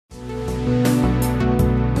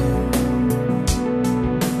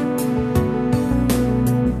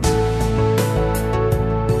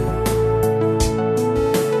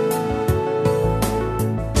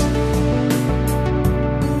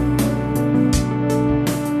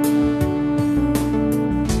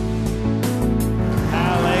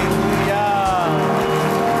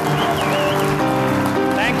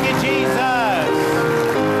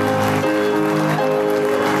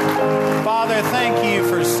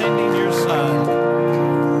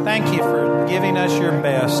giving us your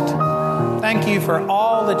best. Thank you for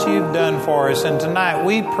all that you've done for us. And tonight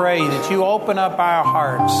we pray that you open up our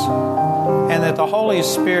hearts and that the Holy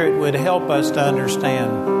Spirit would help us to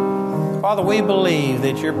understand. Father, we believe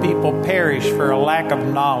that your people perish for a lack of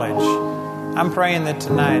knowledge. I'm praying that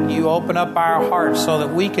tonight you open up our hearts so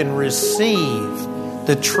that we can receive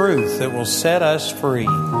the truth that will set us free.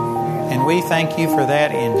 And we thank you for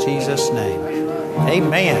that in Jesus' name.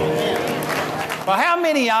 Amen. Well, how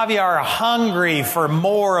many of you are hungry for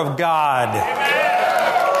more of God?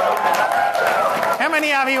 How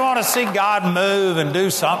many of you want to see God move and do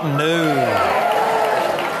something new?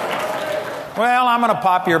 Well, I'm going to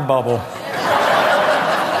pop your bubble.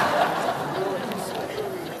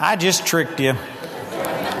 I just tricked you.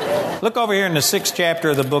 Look over here in the 6th chapter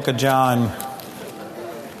of the book of John.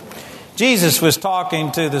 Jesus was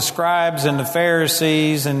talking to the scribes and the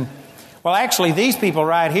Pharisees, and well, actually, these people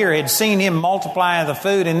right here had seen him multiplying the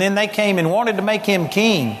food, and then they came and wanted to make him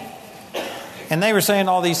king. And they were saying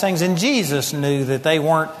all these things, and Jesus knew that they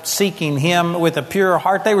weren't seeking him with a pure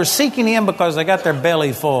heart. They were seeking him because they got their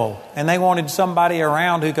belly full, and they wanted somebody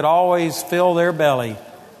around who could always fill their belly.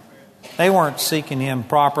 They weren't seeking him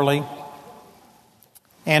properly.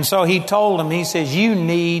 And so he told them, he says, you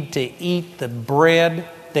need to eat the bread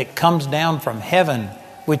that comes down from heaven,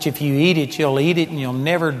 which if you eat it, you'll eat it and you'll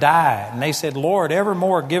never die. And they said, Lord,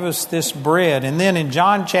 evermore give us this bread. And then in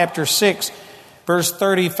John chapter 6, verse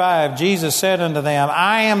 35, Jesus said unto them,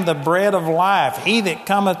 I am the bread of life. He that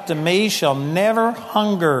cometh to me shall never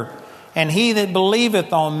hunger, and he that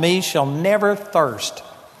believeth on me shall never thirst.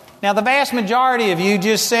 Now, the vast majority of you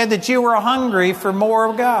just said that you were hungry for more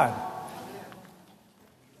of God.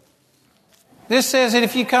 This says that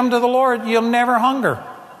if you come to the Lord, you'll never hunger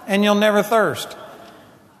and you'll never thirst.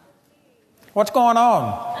 What's going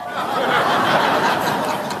on?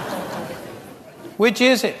 Which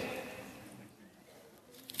is it?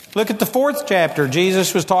 Look at the 4th chapter.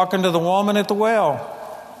 Jesus was talking to the woman at the well.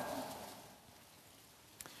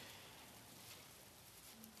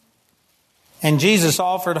 And Jesus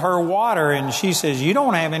offered her water, and she says, you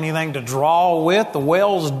don't have anything to draw with. The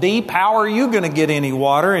well's deep. How are you going to get any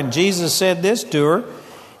water? And Jesus said this to her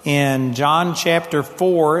in John chapter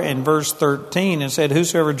 4 and verse 13. And said,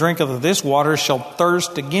 whosoever drinketh of this water shall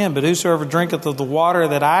thirst again. But whosoever drinketh of the water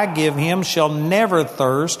that I give him shall never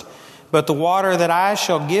thirst. But the water that I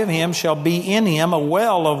shall give him shall be in him a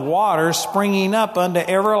well of water springing up unto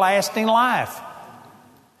everlasting life.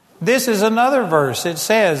 This is another verse. It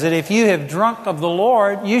says that if you have drunk of the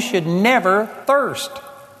Lord, you should never thirst.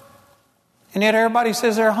 And yet everybody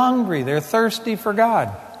says they're hungry. They're thirsty for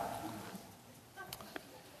God.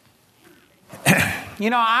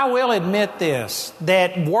 You know, I will admit this,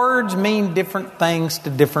 that words mean different things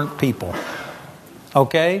to different people.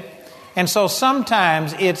 Okay? And so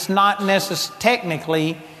sometimes it's not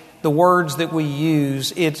technically the words that we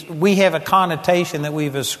use. We have a connotation that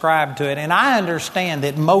we've ascribed to it. And I understand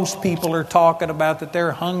that most people are talking about that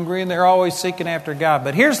they're hungry and they're always seeking after God.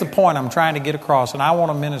 But here's the point I'm trying to get across, and I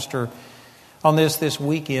want to minister on this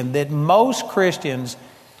weekend, that most Christians,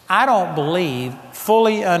 I don't believe,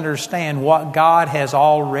 fully understand what God has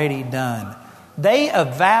already done. They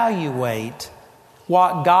evaluate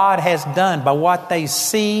what God has done by what they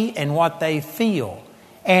see and what they feel.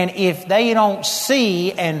 And if they don't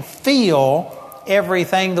see and feel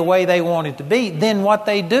everything the way they want it to be, then what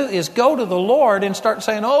they do is go to the Lord and start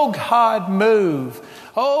saying, oh God, move.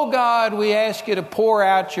 Oh God, we ask you to pour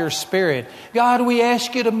out your Spirit. God, we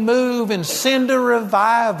ask you to move and send a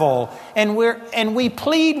revival. And we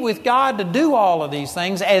plead with God to do all of these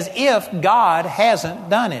things as if God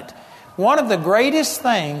hasn't done it. One of the greatest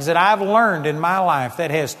things that I've learned in my life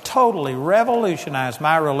that has totally revolutionized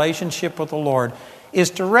my relationship with the Lord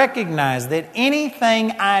is to recognize that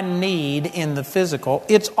anything I need in the physical,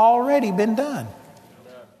 it's already been done.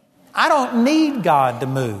 I don't need God to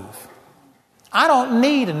move. I don't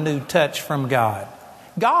need a new touch from God.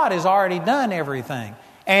 God has already done everything.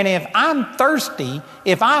 And if I'm thirsty,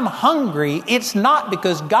 if I'm hungry, it's not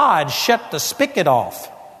because God shut the spigot off.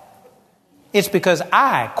 It's because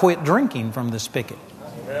I quit drinking from the spigot.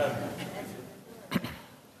 Amen.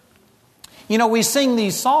 You know, we sing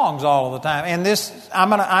these songs all the time, and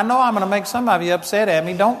I know I'm gonna make some of you upset at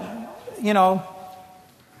me.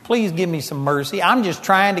 Please give me some mercy. I'm just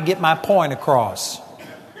trying to get my point across.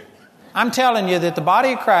 I'm telling you that the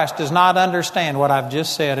body of Christ does not understand what I've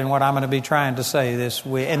just said and what I'm going to be trying to say this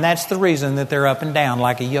week, and that's the reason that they're up and down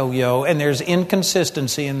like a yo-yo, and there's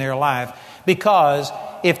inconsistency in their life, because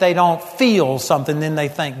if they don't feel something, then they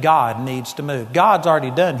think God needs to move. God's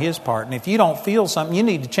already done His part. And if you don't feel something, you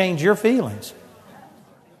need to change your feelings.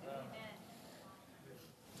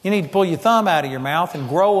 You need to pull your thumb out of your mouth and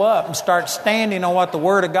grow up and start standing on what the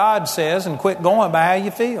Word of God says and quit going by how you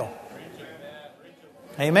feel.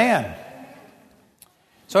 Amen.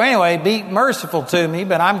 So anyway, be merciful to me,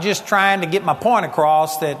 but I'm just trying to get my point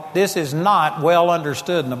across that this is not well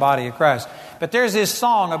understood in the body of Christ. But there's this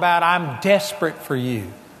song about I'm desperate for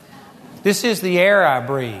you. This is the air I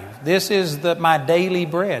breathe. This is my daily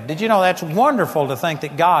bread. Did you know that's wonderful to think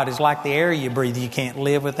that God is like the air you breathe? You can't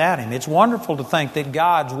live without Him. It's wonderful to think that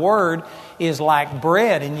God's Word is like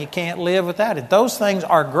bread and you can't live without it. Those things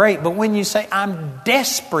are great. But when you say, I'm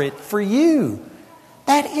desperate for you,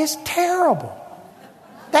 that is terrible.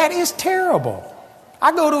 That is terrible.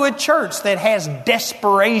 I go to a church that has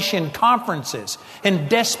desperation conferences and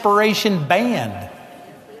desperation band.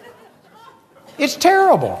 It's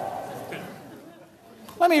terrible.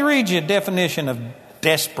 Let me read you a definition of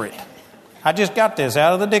desperate. I just got this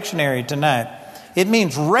out of the dictionary tonight. It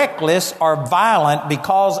means reckless or violent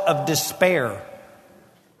because of despair.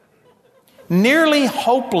 Nearly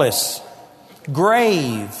hopeless,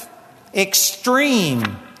 grave,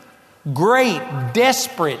 extreme, great,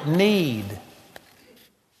 desperate need.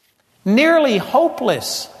 Nearly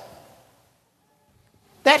hopeless.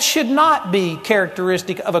 That should not be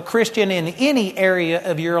characteristic of a Christian in any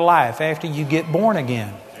area of your life after you get born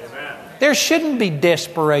again. Amen. There shouldn't be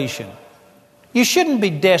desperation. You shouldn't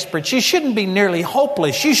be desperate. You shouldn't be nearly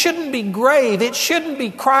hopeless. You shouldn't be grave. It shouldn't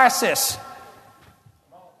be crisis.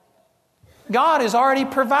 God has already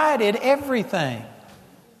provided everything.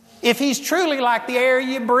 If He's truly like the air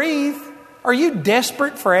you breathe, are you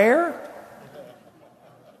desperate for air?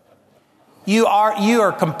 You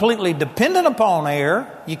are completely dependent upon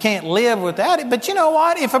air. You can't live without it. But you know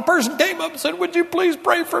what? If a person came up and said, would you please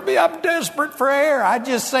pray for me? I'm desperate for air. I'd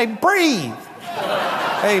just say, breathe.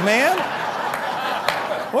 Amen.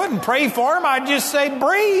 Wouldn't pray for him. I'd just say,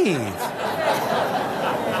 breathe.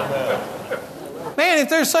 Man, if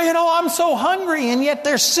they're saying, oh, I'm so hungry, and yet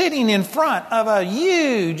they're sitting in front of a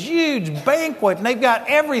huge, huge banquet, and they've got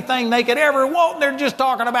everything they could ever want, and they're just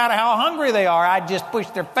talking about how hungry they are, I'd just push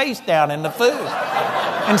their face down in the food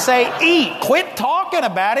and say, eat. Quit talking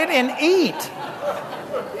about it and eat.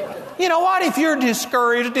 You know what? If you're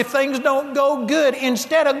discouraged, if things don't go good,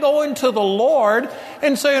 instead of going to the Lord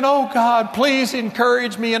and saying, oh God, please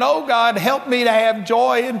encourage me, and oh God, help me to have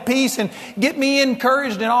joy and peace and get me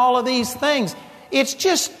encouraged in all of these things.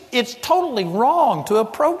 It's totally wrong to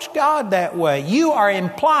approach God that way. You are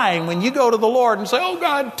implying when you go to the Lord and say, oh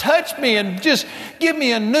God, touch me and just give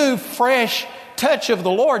me a new, fresh touch of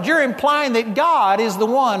the Lord. You're implying that God is the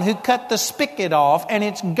one who cut the spigot off, and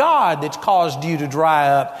it's God that's caused you to dry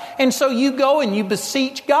up. And so you go and you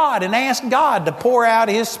beseech God and ask God to pour out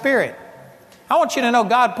His Spirit. I want you to know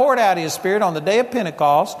God poured out His Spirit on the day of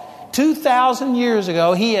Pentecost 2,000 years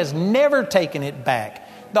ago. He has never taken it back.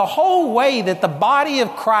 The whole way that the body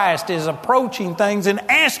of Christ is approaching things and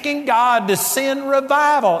asking God to send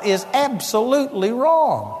revival is absolutely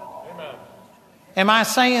wrong. Amen. Am I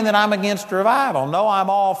saying that I'm against revival? No, I'm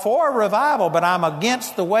all for revival, but I'm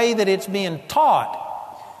against the way that it's being taught.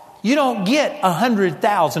 You don't get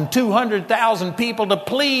 100,000, 200,000 people to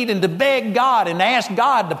plead and to beg God and ask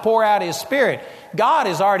God to pour out His Spirit. God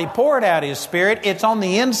has already poured out His Spirit. It's on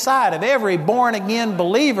the inside of every born-again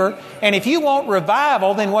believer. And if you want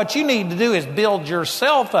revival, then what you need to do is build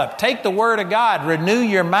yourself up. Take the Word of God. Renew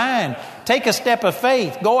your mind. Take a step of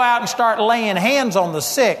faith. Go out and start laying hands on the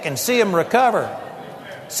sick and see them recover.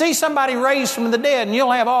 See somebody raised from the dead, and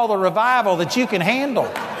you'll have all the revival that you can handle.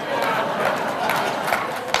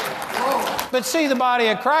 But see, the body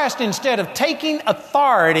of Christ, instead of taking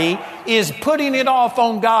authority, is putting it off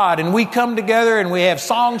on God. And we come together and we have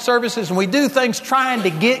song services and we do things trying to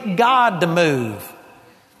get God to move.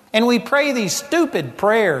 And we pray these stupid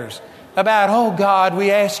prayers about, oh God,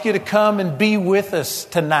 we ask you to come and be with us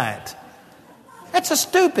tonight. That's a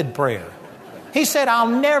stupid prayer. He said, I'll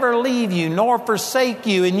never leave you nor forsake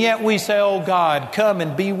you. And yet we say, oh God, come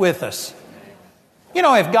and be with us. You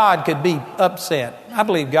know, if God could be upset, I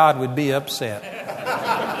believe God would be upset.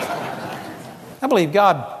 I believe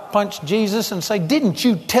God punched Jesus and say, didn't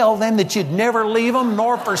you tell them that you'd never leave them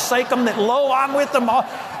nor forsake them, that lo, I'm with them all?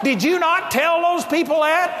 Did you not tell those people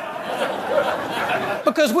that?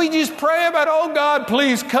 Because we just pray about, oh God,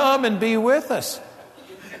 please come and be with us.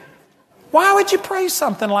 Why would you pray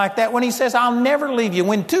something like that when He says, I'll never leave you?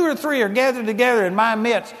 When 2 or 3 are gathered together in my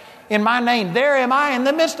midst, in my name, there am I in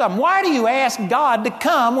the midst of them. Why do you ask God to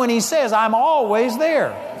come when He says, I'm always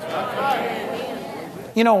there?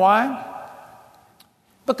 You know why?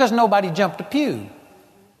 Because nobody jumped a pew.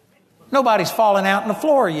 Nobody's fallen out on the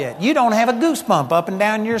floor yet. You don't have a goosebump up and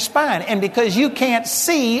down your spine. And because you can't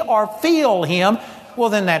see or feel Him, Well,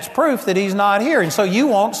 then that's proof that He's not here. And so you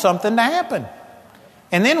want something to happen.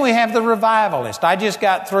 And then we have the revivalist. I just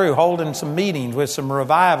got through holding some meetings with some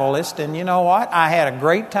revivalists, and you know what? I had a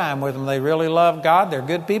great time with them. They really love God. They're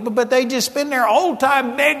good people, but they just spend their whole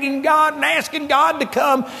time begging God and asking God to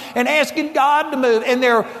come and asking God to move. And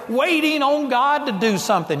they're waiting on God to do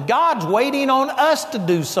something. God's waiting on us to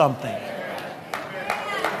do something.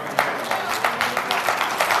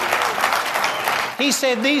 He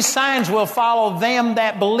said, these signs will follow them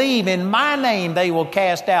that believe. In my name they will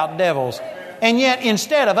cast out devils. And yet,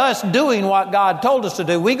 instead of us doing what God told us to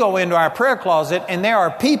do, we go into our prayer closet, and there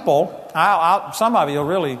are people, some of you will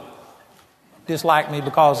really dislike me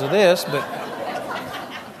because of this, but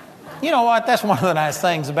you know what? That's one of the nice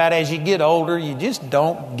things about as you get older, you just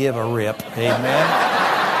don't give a rip. Amen.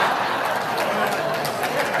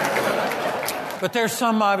 But there's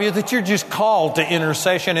some of you that you're just called to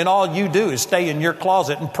intercession, and all you do is stay in your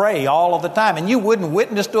closet and pray all of the time. And you wouldn't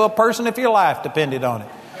witness to a person if your life depended on it.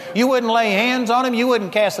 You wouldn't lay hands on him. You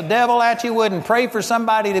wouldn't cast the devil at you. You wouldn't pray for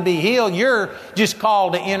somebody to be healed. You're just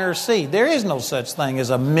called to intercede. There is no such thing as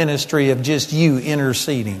a ministry of just you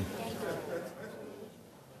interceding.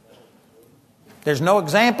 There's no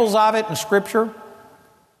examples of it in Scripture.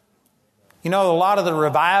 You know, a lot of the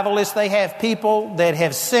revivalists, they have people that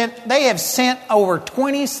have sent over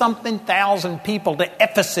 20-something thousand people to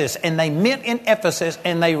Ephesus, and they met in Ephesus,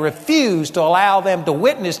 and they refused to allow them to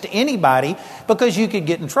witness to anybody because you could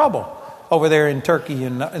get in trouble over there in Turkey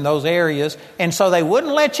and in those areas. And so they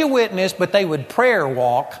wouldn't let you witness, but they would prayer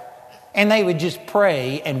walk, and they would just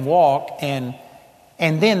pray and walk, and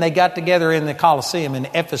then they got together in the Colosseum in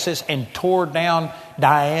Ephesus and tore down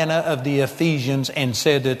Diana of the Ephesians and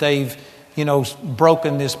said that they've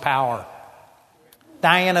broken this power.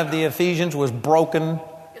 Diana of the Ephesians was broken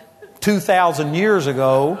 2,000 years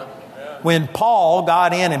ago when Paul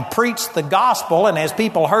got in and preached the gospel, and as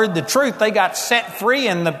people heard the truth, they got set free,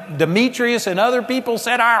 and Demetrius and other people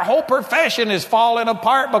said, our whole profession is falling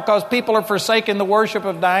apart because people are forsaking the worship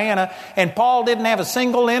of Diana. And Paul didn't have a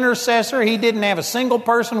single intercessor. He didn't have a single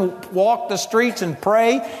person walk the streets and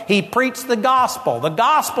pray. He preached the gospel. The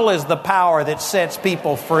gospel is the power that sets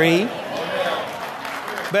people free.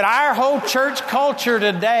 But our whole church culture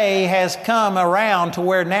today has come around to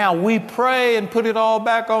where now we pray and put it all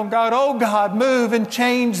back on God. Oh God, move and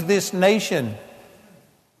change this nation.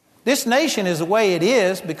 This nation is the way it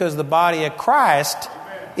is because the body of Christ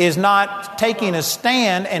is not taking a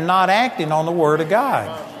stand and not acting on the Word of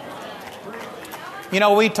God. You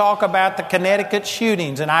know, we talk about the Connecticut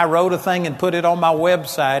shootings, and I wrote a thing and put it on my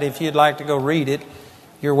website. If you'd like to go read it,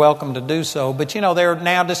 you're welcome to do so. But, they're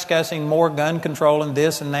now discussing more gun control and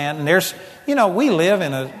this and that. And we live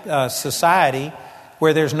in a society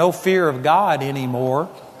where there's no fear of God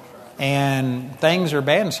anymore. And things are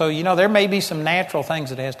bad. And so, there may be some natural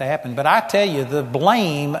things that has to happen. But I tell you, the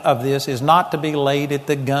blame of this is not to be laid at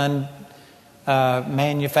the gun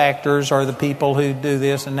manufacturers or the people who do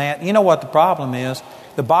this and that. You know what the problem is?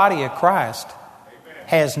 The body of Christ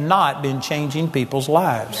has not been changing people's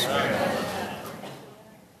lives.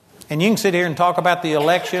 And you can sit here and talk about the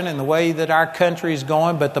election and the way that our country is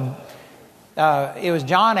going, but it was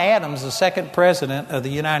John Adams, the second president of the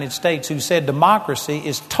United States, who said democracy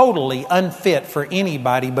is totally unfit for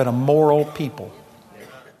anybody but a moral people.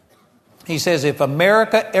 He says if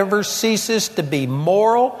America ever ceases to be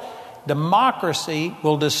moral, democracy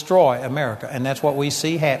will destroy America. And that's what we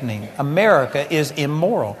see happening. America is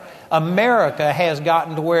immoral. America has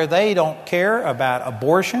gotten to where they don't care about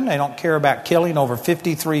abortion. They don't care about killing over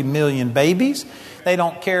 53 million babies. They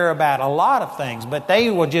don't care about a lot of things. But they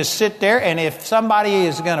will just sit there, and if somebody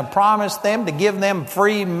is going to promise them to give them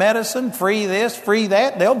free medicine, free this, free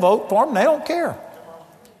that, they'll vote for them. They don't care.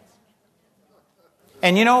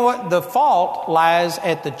 And you know what? The fault lies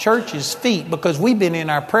at the church's feet because we've been in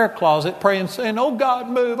our prayer closet praying, saying, oh God,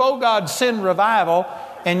 move. Oh God, send revival.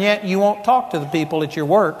 And yet you won't talk to the people at your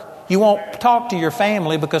work. You won't talk to your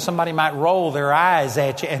family because somebody might roll their eyes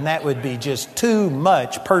at you, and that would be just too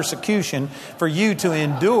much persecution for you to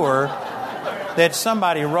endure, that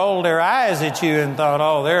somebody rolled their eyes at you and thought,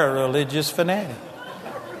 oh, they're a religious fanatic.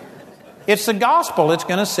 It's the gospel that's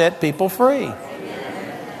going to set people free.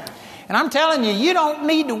 And I'm telling you, you don't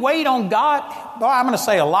need to wait on God. Well, I'm going to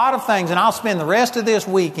say a lot of things, and I'll spend the rest of this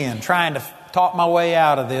weekend trying to talk my way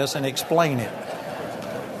out of this and explain it.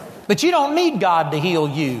 But you don't need God to heal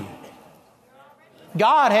you.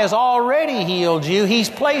 God has already healed you. He's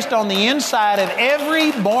placed on the inside of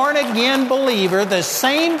every born-again believer the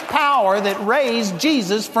same power that raised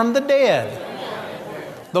Jesus from the dead.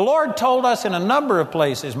 The Lord told us in a number of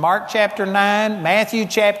places, Mark chapter 9, Matthew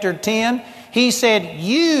chapter 10, He said,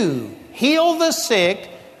 you heal the sick,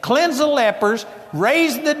 cleanse the lepers,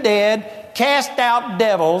 raise the dead, cast out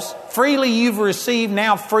devils. Freely you've received,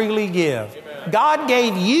 now freely give. God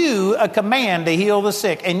gave you a command to heal the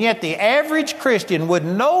sick, and yet the average Christian would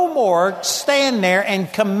no more stand there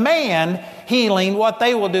and command healing. What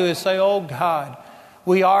they will do is say, oh God,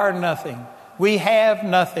 we are nothing. We have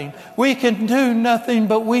nothing. We can do nothing,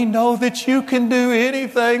 but we know that you can do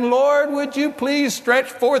anything. Lord, would you please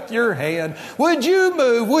stretch forth your hand? Would you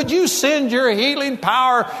move? Would you send your healing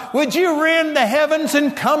power? Would you rend the heavens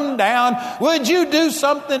and come down? Would you do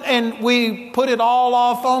something? And we put it all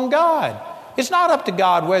off on God. It's not up to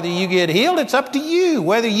God whether you get healed. It's up to you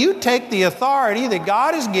whether you take the authority that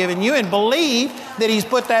God has given you and believe that He's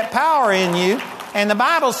put that power in you. And the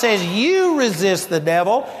Bible says you resist the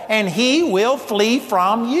devil and he will flee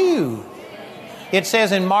from you. It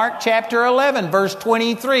says in Mark chapter 11, verse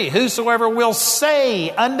 23, whosoever will say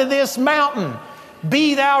unto this mountain,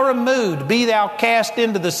 be thou removed, be thou cast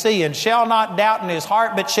into the sea, and shall not doubt in his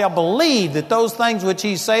heart, but shall believe that those things which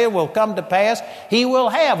he saith will come to pass, he will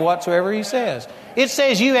have whatsoever he says. It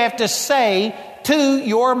says you have to say to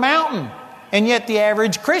your mountain. And yet the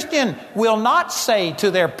average Christian will not say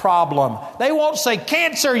to their problem. They won't say,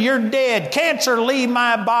 cancer, you're dead. Cancer, leave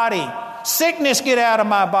my body. Sickness, get out of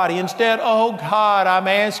my body. Instead, oh God, I'm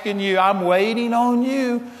asking you, I'm waiting on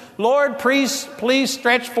you. Lord, please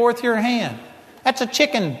stretch forth your hand. That's a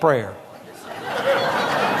chicken prayer.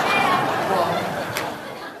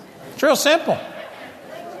 It's real simple.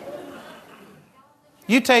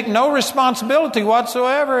 You take no responsibility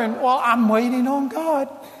whatsoever, and, well, I'm waiting on God.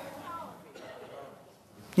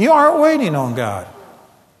 You aren't waiting on God.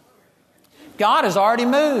 God has already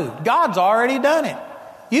moved. God's already done it.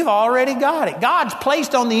 You've already got it. God's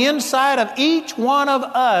placed on the inside of each one of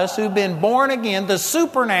us who've been born again the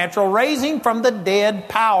supernatural, raising from the dead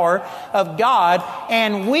power of God.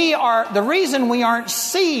 And the reason we aren't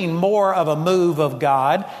seeing more of a move of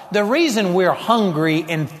God, the reason we're hungry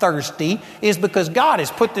and thirsty is because God has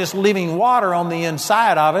put this living water on the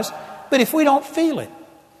inside of us. But if we don't feel it,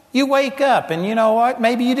 you wake up and you know what?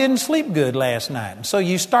 Maybe you didn't sleep good last night. And so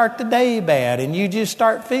you start the day bad and you just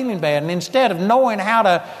start feeling bad. And instead of knowing how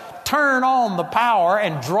to turn on the power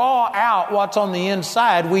and draw out what's on the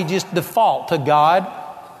inside, we just default to God.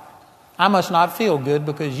 I must not feel good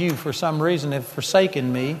because you, for some reason, have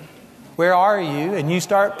forsaken me. Where are you? And you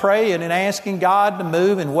start praying and asking God to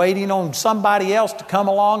move and waiting on somebody else to come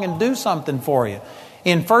along and do something for you.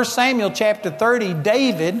 In 1 Samuel chapter 30,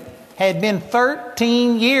 David had been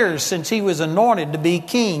 13 years since he was anointed to be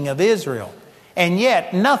king of Israel. And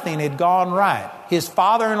yet nothing had gone right. His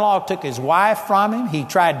father-in-law took his wife from him. He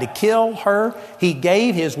tried to kill her. He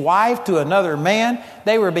gave his wife to another man.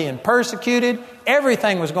 They were being persecuted.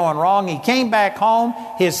 Everything was going wrong. He came back home.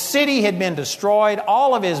 His city had been destroyed.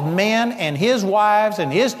 All of his men and his wives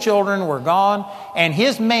and his children were gone. And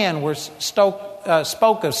his men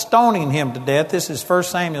spoke of stoning him to death. This is 1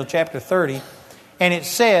 Samuel chapter 30. And it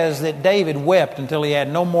says that David wept until he had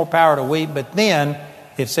no more power to weep. But then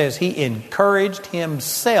it says he encouraged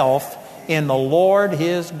himself in the Lord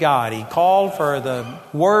his God. He called for the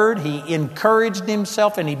word. He encouraged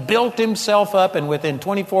himself and he built himself up. And within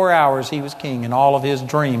 24 hours he was king and all of his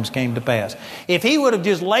dreams came to pass. If he would have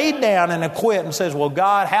just laid down and quit and says, well,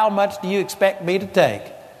 God, how much do you expect me to take?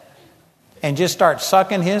 And just start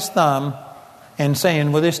sucking his thumb and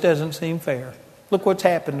saying, well, this doesn't seem fair. Look what's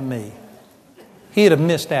happened to me. He'd have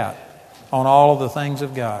missed out on all of the things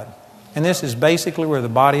of God. And this is basically where the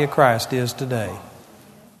body of Christ is today.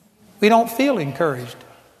 We don't feel encouraged.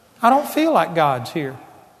 I don't feel like God's here.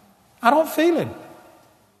 I don't feel Him.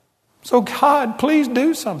 So God, please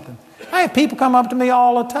do something. I have people come up to me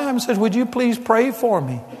all the time and say, would you please pray for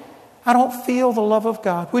me? I don't feel the love of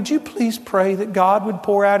God. Would you please pray that God would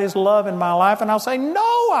pour out His love in my life? And I'll say,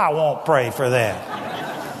 no, I won't pray for that.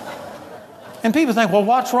 And people think, well,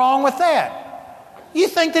 what's wrong with that? You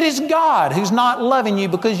think that it's God who's not loving you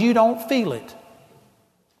because you don't feel it.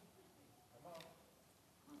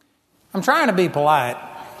 I'm trying to be polite.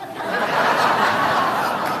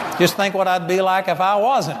 Just think what I'd be like if I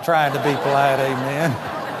wasn't trying to be polite, amen.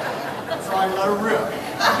 That's right, let her rip.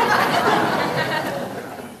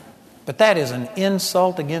 But that is an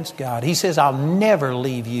insult against God. He says, I'll never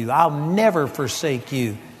leave you. I'll never forsake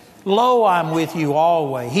you. Lo, I'm with you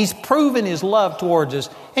always. He's proven His love towards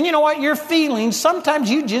us. And you know what? Your feelings, sometimes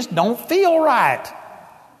you just don't feel right.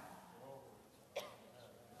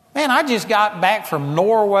 Man, I just got back from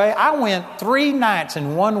Norway. I went 3 nights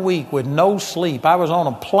in 1 week with no sleep. I was on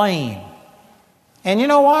a plane. And you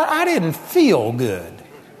know what? I didn't feel good.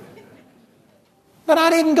 But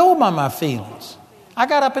I didn't go by my feelings. I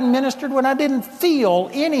got up and ministered when I didn't feel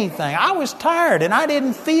anything. I was tired and I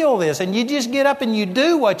didn't feel this. And you just get up and you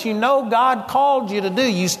do what you know God called you to do.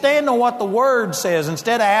 You stand on what the Word says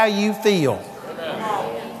instead of how you feel.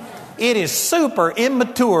 It is super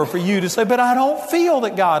immature for you to say, but I don't feel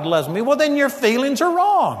that God loves me. Well, then your feelings are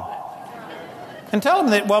wrong. And tell them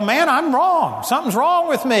that, well, man, I'm wrong. Something's wrong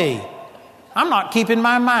with me. I'm not keeping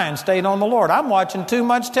my mind stayed on the Lord. I'm watching too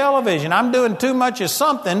much television. I'm doing too much of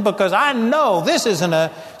something because I know this is an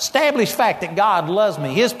established fact that God loves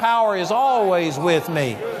me. His power is always with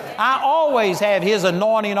me. I always have His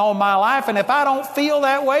anointing on my life, and if I don't feel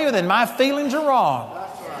that way, then my feelings are wrong.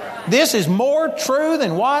 This is more true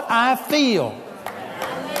than what I feel.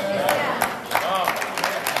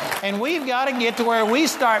 And we've got to get to where we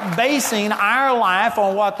start basing our life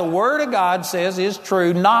on what the Word of God says is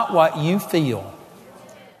true, not what you feel.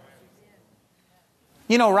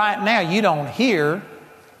 You know, right now you don't hear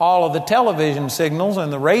all of the television signals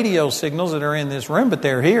and the radio signals that are in this room, but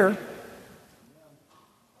they're here.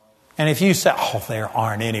 And if you say, oh, there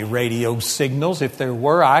aren't any radio signals. If there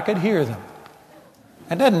were, I could hear them.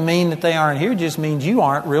 That doesn't mean that they aren't here. It just means you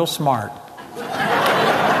aren't real smart.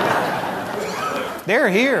 They're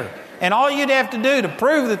here. And all you'd have to do to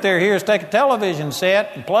prove that they're here is take a television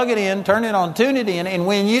set and plug it in, turn it on, tune it in. And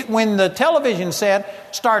when the television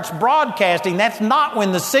set starts broadcasting, that's not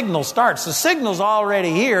when the signal starts. The signal's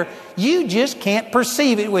already here. You just can't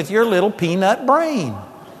perceive it with your little peanut brain.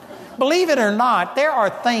 Believe it or not, there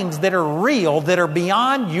are things that are real that are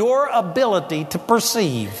beyond your ability to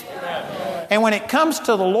perceive. And when it comes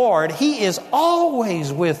to the Lord, He is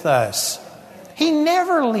always with us. He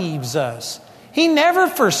never leaves us. He never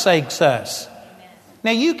forsakes us.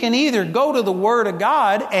 Now, you can either go to the Word of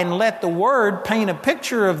God and let the Word paint a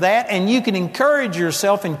picture of that, and you can encourage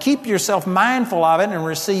yourself and keep yourself mindful of it and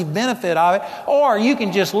receive benefit of it, or you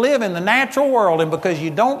can just live in the natural world, and because you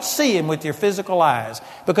don't see Him with your physical eyes,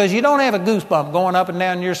 because you don't have a goosebump going up and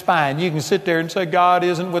down your spine, you can sit there and say, God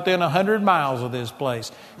isn't within 100 miles of this place.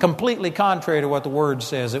 Completely contrary to what the Word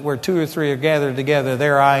says, that where 2 or 3 are gathered together,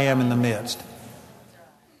 there I am in the midst.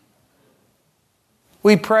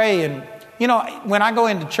 We pray, and you know, when I go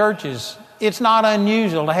into churches, it's not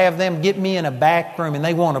unusual to have them get me in a back room and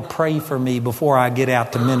they want to pray for me before I get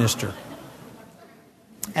out to minister.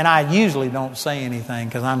 And I usually don't say anything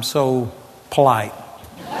because I'm so polite.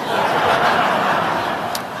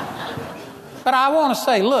 But I want to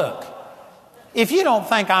say, look, if you don't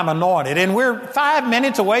think I'm anointed and we're 5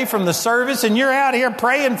 minutes away from the service and you're out here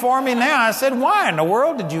praying for me now, I said, why in the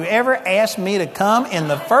world did you ever ask me to come in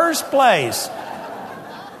the first place?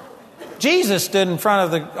 Jesus stood in front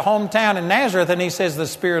of the hometown in Nazareth and He says, the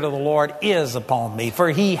Spirit of the Lord is upon me,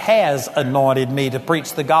 for He has anointed me to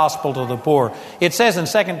preach the gospel to the poor. It says in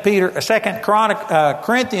 2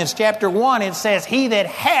 Corinthians chapter 1, it says, He that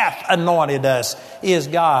hath anointed us is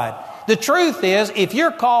God. The truth is, if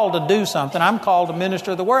you're called to do something, I'm called to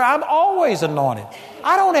minister the word, I'm always anointed.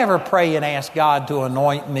 I don't ever pray and ask God to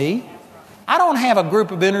anoint me. I don't have a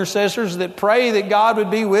group of intercessors that pray that God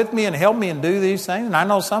would be with me and help me and do these things. And I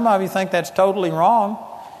know some of you think that's totally wrong,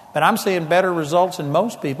 but I'm seeing better results than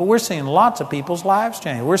most people. We're seeing lots of people's lives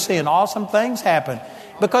change. We're seeing awesome things happen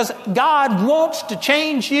because God wants to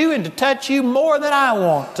change you and to touch you more than I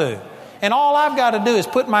want to. And all I've got to do is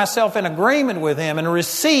put myself in agreement with Him and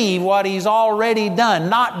receive what He's already done,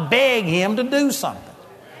 not beg Him to do something.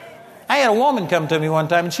 I had a woman come to me one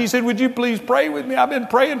time and she said, would you please pray with me? I've been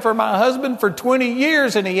praying for my husband for 20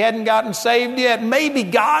 years and he hadn't gotten saved yet. Maybe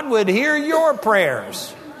God would hear your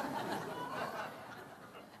prayers.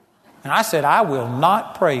 And I said, I will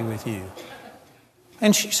not pray with you.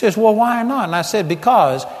 And she says, well, why not? And I said,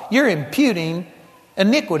 because you're imputing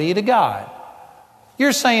iniquity to God.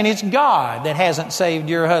 You're saying it's God that hasn't saved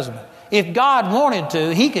your husband. If God wanted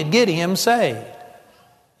to, He could get him saved.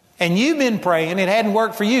 And you've been praying, it hadn't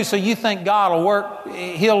worked for you, so you think God will work,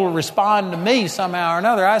 He'll respond to me somehow or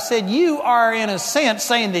another. I said, you are in a sense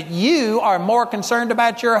saying that you are more concerned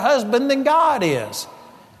about your husband than God is.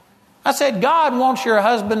 I said, God wants your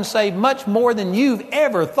husband saved much more than you've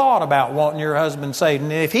ever thought about wanting your husband saved.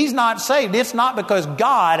 And if he's not saved, it's not because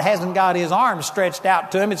God hasn't got His arms stretched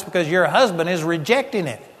out to him. It's because your husband is rejecting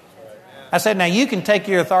it. I said, now you can take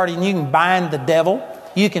your authority and you can bind the devil.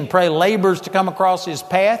 You can pray labors to come across his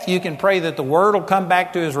path. You can pray that the word will come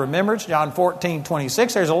back to his remembrance, John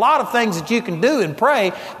 14:26. There's a lot of things that you can do and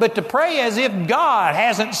pray, but to pray as if God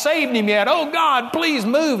hasn't saved him yet, oh God, please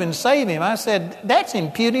move and save him. I said, that's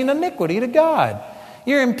imputing iniquity to God.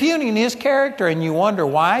 You're impugning His character and you wonder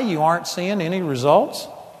why you aren't seeing any results.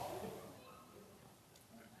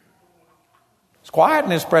 It's quiet in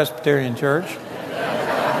this Presbyterian church.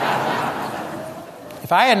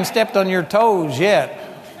 If I hadn't stepped on your toes yet,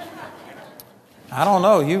 I don't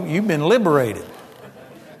know, you've been liberated.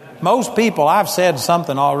 Most people, I've said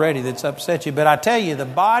something already that's upset you, but I tell you, the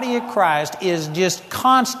body of Christ is just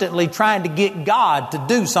constantly trying to get God to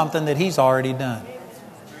do something that He's already done.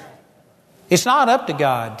 It's not up to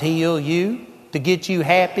God to heal you, to get you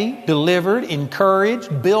happy, delivered,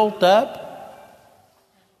 encouraged, built up.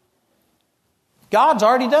 God's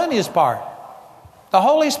already done His part. The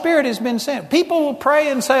Holy Spirit has been sent. People will pray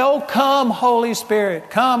and say, "Oh, come, Holy Spirit.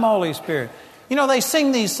 Come, Holy Spirit." You know, they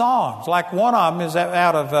sing these songs. Like one of them is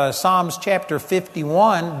out of Psalms chapter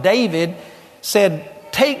 51. David said,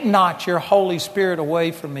 "Take not your Holy Spirit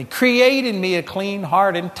away from me. Create in me a clean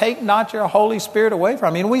heart and take not your Holy Spirit away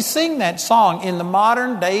from me." And we sing that song in the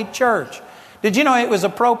modern day church. Did you know it was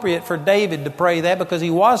appropriate for David to pray that because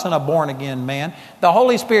he wasn't a born-again man? The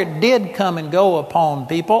Holy Spirit did come and go upon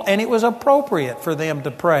people, and it was appropriate for them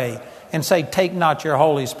to pray and say, "Take not your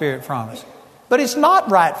Holy Spirit from us." But it's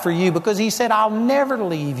not right for you because He said, "I'll never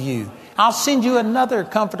leave you. I'll send you another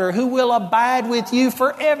comforter who will abide with you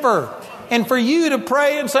forever." And for you to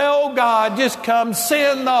pray and say, "Oh God, just come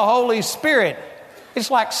send the Holy Spirit."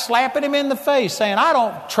 It's like slapping Him in the face saying, "I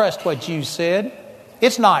don't trust what you said.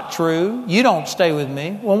 It's not true. You don't stay with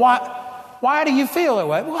me." Well, why do you feel that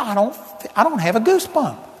way? Well, I don't have a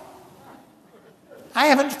goosebump. I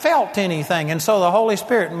haven't felt anything. And so the Holy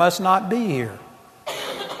Spirit must not be here.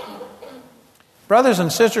 Brothers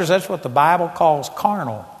and sisters, that's what the Bible calls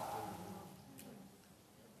carnal.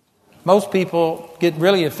 Most people get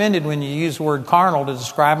really offended when you use the word carnal to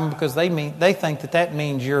describe them because they think that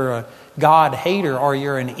means you're a God hater or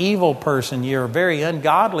you're an evil person, you're a very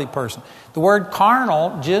ungodly person. The word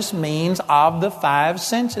carnal just means of the five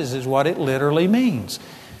senses is what it literally means.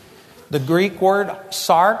 The Greek word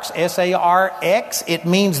sarx, S-A-R-X, it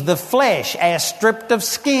means the flesh as stripped of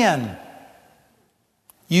skin.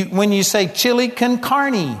 When you say chili con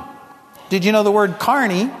carne, did you know the word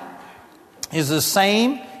carne is the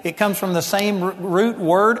same? It comes from the same root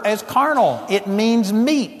word as carnal. It means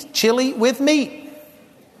meat, chili with meat.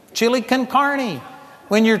 Chili con carne.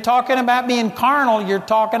 When you're talking about being carnal, you're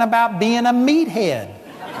talking about being a meathead.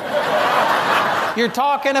 You're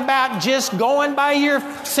talking about just going by your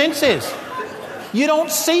senses. You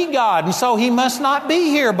don't see God, and so He must not be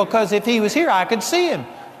here because if He was here, I could see Him.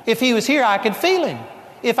 If He was here, I could feel Him.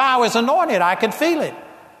 If I was anointed, I could feel it.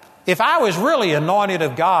 If I was really anointed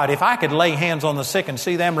of God, if I could lay hands on the sick and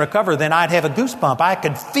see them recover, then I'd have a goosebump. I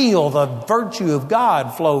could feel the virtue of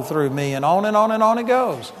God flow through me, and on and on and on it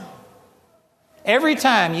goes. Every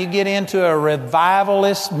time you get into a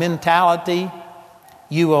revivalist mentality,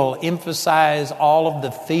 you will emphasize all of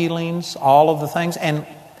the feelings, all of the things. And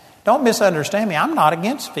don't misunderstand me, I'm not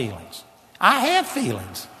against feelings. I have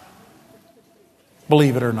feelings.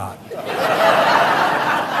 Believe it or not.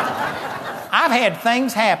 I've had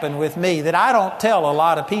things happen with me that I don't tell a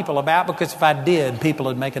lot of people about because if I did, people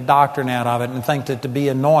would make a doctrine out of it and think that to be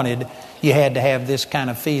anointed, you had to have this kind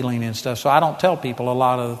of feeling and stuff. So I don't tell people a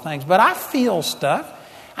lot of the things. But I feel stuff.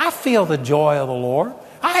 I feel the joy of the Lord.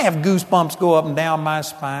 I have goosebumps go up and down my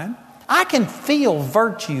spine. I can feel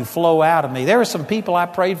virtue flow out of me. There are some people I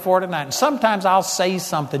prayed for tonight. And sometimes I'll say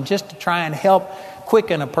something just to try and help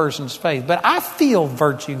quicken a person's faith. But I feel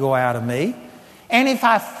virtue go out of me. And if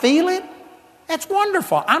I feel it, that's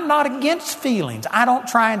wonderful. I'm not against feelings. I don't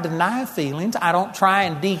try and deny feelings. I don't try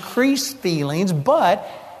and decrease feelings, but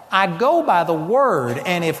I go by the Word.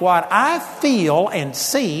 And if what I feel and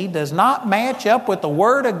see does not match up with the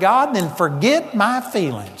Word of God, then forget my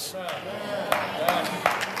feelings.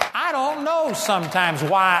 I don't know sometimes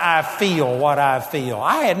why I feel what I feel.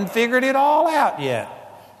 I hadn't figured it all out yet.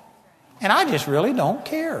 And I just really don't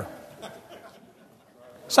care.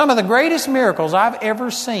 Some of the greatest miracles I've ever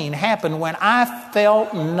seen happened when I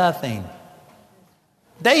felt nothing.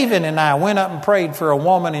 David and I went up and prayed for a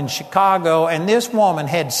woman in Chicago, and this woman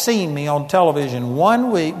had seen me on television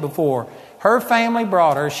 1 week before. Her family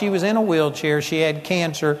brought her. She was in a wheelchair. She had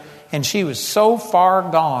cancer, and she was so far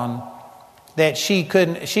gone that she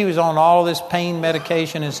was on all this pain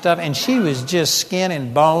medication and stuff, and she was just skin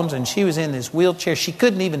and bones, and she was in this wheelchair. She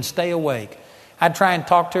couldn't even stay awake. I'd try and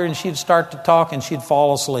talk to her, and she'd start to talk, and she'd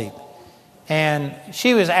fall asleep. And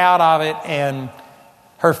she was out of it, and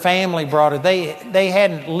her family brought her. They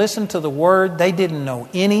hadn't listened to the Word. They didn't know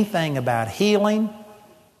anything about healing.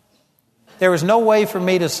 There was no way for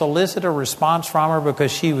me to solicit a response from her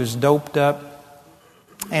because she was doped up.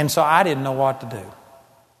 And so I didn't know what to do.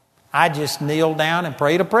 I just kneeled down and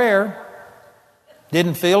prayed a prayer.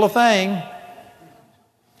 Didn't feel a thing.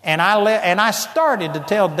 And I started to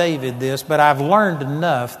tell David this, but I've learned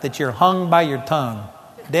enough that you're hung by your tongue.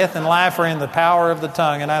 Death and life are in the power of the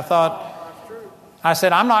tongue. And I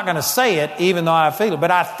said, I'm not going to say it even though I feel it.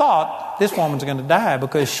 But I thought, this woman's going to die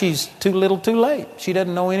because she's too little too late. She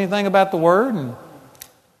doesn't know anything about the Word.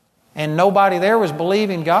 And nobody there was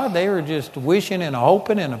believing God. They were just wishing and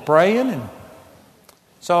hoping and praying. And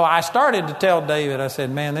so I started to tell David, I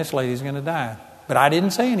said, man, this lady's going to die. But I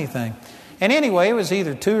didn't say anything. And anyway, it was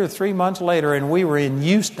either 2 or 3 months later, and we were in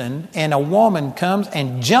Houston, and a woman comes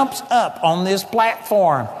and jumps up on this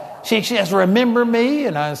platform. She says, remember me?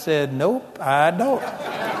 And I said, nope, I don't.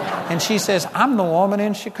 And she says, I'm the woman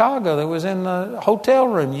in Chicago that was in the hotel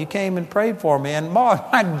room. You came and prayed for me. And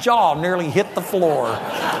my jaw nearly hit the floor.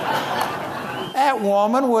 That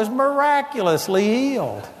woman was miraculously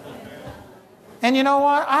healed. And you know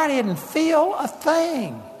what? I didn't feel a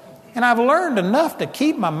thing. And I've learned enough to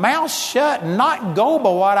keep my mouth shut and not go by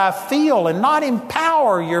what I feel and not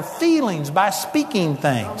empower your feelings by speaking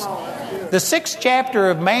things. The 6th chapter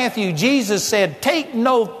of Matthew, Jesus said, take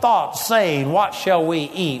no thought saying, what shall we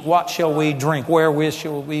eat? What shall we drink? Wherewith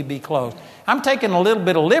shall we be clothed? I'm taking a little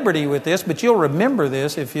bit of liberty with this, but you'll remember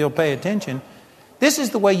this if you'll pay attention. This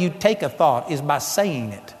is the way you take a thought, is by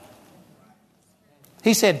saying it.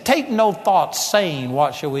 He said, take no thought saying,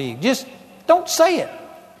 what shall we eat? Just don't say it.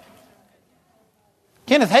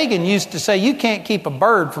 Kenneth Hagin used to say, you can't keep a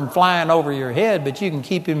bird from flying over your head, but you can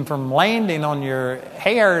keep him from landing on your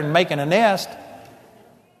hair and making a nest.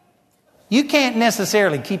 You can't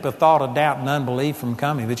necessarily keep a thought of doubt and unbelief from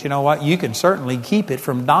coming, but you know what? You can certainly keep it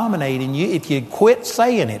from dominating you if you quit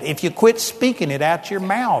saying it, if you quit speaking it out your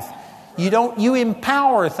mouth. You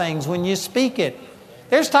empower things when you speak it.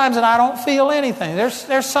 There's times that I don't feel anything.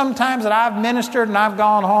 There's some times that I've ministered and I've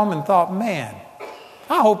gone home and thought, man,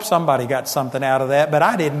 I hope somebody got something out of that, but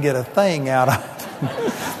I didn't get a thing out of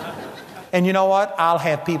it. And you know what? I'll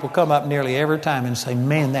have people come up nearly every time and say,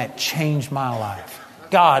 man, that changed my life.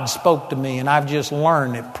 God spoke to me and I've just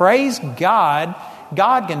learned it. Praise God.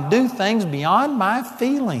 God can do things beyond my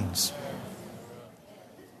feelings.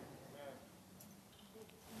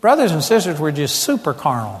 Brothers and sisters, we're just super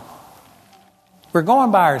carnal. We're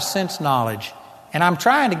going by our sense knowledge. And I'm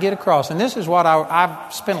trying to get across, and this is what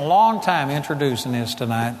I've spent a long time introducing this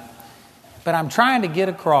tonight, but I'm trying to get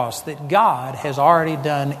across that God has already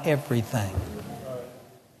done everything.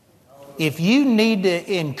 If you need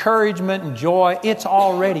encouragement and joy, it's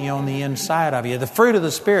already on the inside of you. The fruit of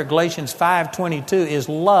the Spirit, Galatians 5:22, is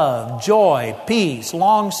love, joy, peace,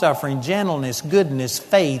 long-suffering, gentleness, goodness,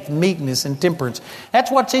 faith, meekness, and temperance.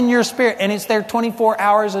 That's what's in your spirit, and it's there 24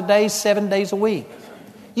 hours a day, 7 days a week.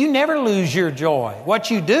 You never lose your joy. What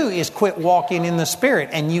you do is quit walking in the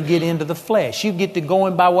Spirit and you get into the flesh. You get to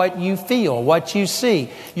going by what you feel, what you see.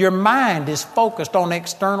 Your mind is focused on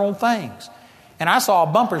external things. And I saw a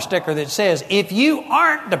bumper sticker that says, if you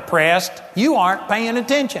aren't depressed, you aren't paying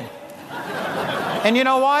attention. And you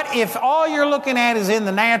know what? If all you're looking at is in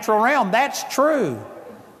the natural realm, that's true.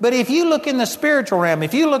 But if you look in the spiritual realm,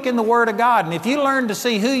 if you look in the Word of God, and if you learn to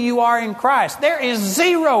see who you are in Christ, there is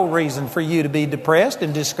zero reason for you to be depressed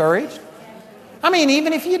and discouraged. I mean,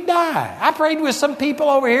 even if you die. I prayed with some people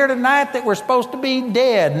over here tonight that were supposed to be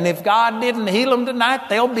dead, and if God didn't heal them tonight,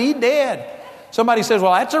 they'll be dead. Somebody says,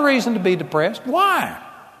 well, that's a reason to be depressed. Why?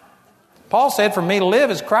 Paul said, for me to live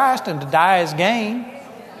is Christ and to die is gain.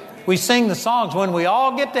 We sing the songs, when we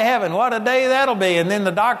all get to heaven, what a day that'll be. And then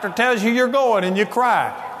the doctor tells you you're going and you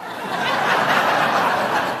cry.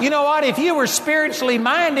 You know what? If you were spiritually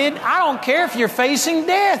minded, I don't care if you're facing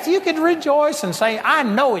death. You could rejoice and say, I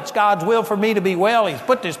know it's God's will for me to be well. He's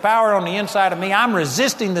put this power on the inside of me. I'm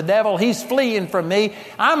resisting the devil. He's fleeing from me.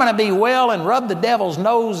 I'm going to be well and rub the devil's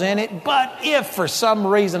nose in it. But if for some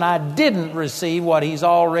reason I didn't receive what he's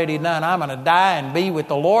already done, I'm going to die and be with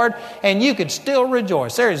the Lord. And you could still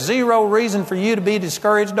rejoice. There is zero reason for you to be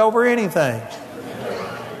discouraged over anything.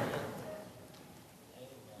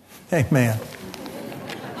 Amen.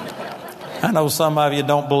 I know some of you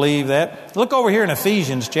don't believe that. Look over here in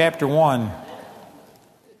Ephesians chapter 1.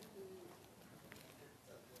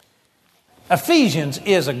 Ephesians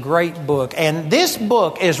is a great book, and this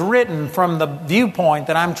book is written from the viewpoint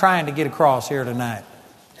that I'm trying to get across here tonight.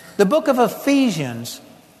 The book of Ephesians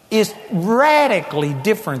is radically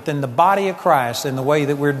different than the body of Christ in the way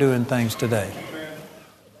that we're doing things today.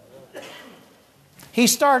 He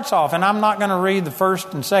starts off, and I'm not going to read the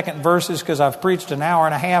first and second verses because I've preached an hour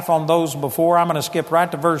and a half on those before. I'm going to skip right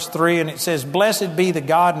to verse 3, and it says, Blessed be the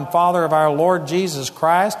God and Father of our Lord Jesus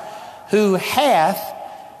Christ, who hath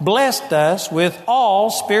blessed us with all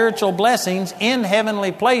spiritual blessings in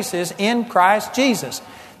heavenly places in Christ Jesus.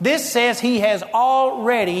 This says He has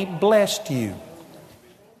already blessed you.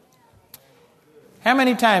 How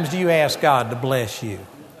many times do you ask God to bless you?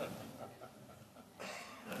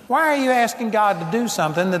 Why are you asking God to do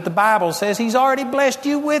something that the Bible says He's already blessed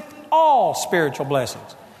you with all spiritual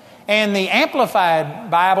blessings? And the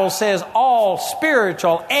Amplified Bible says all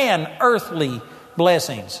spiritual and earthly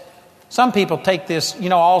blessings. Some people take this,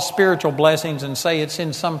 all spiritual blessings and say it's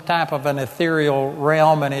in some type of an ethereal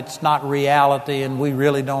realm and it's not reality and we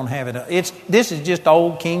really don't have it. This is just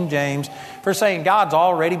old King James for saying God's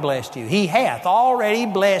already blessed you. He hath already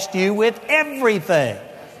blessed you with everything.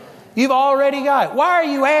 You've already got it. Why are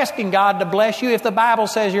you asking God to bless you if the Bible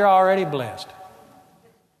says you're already blessed?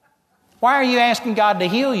 Why are you asking God to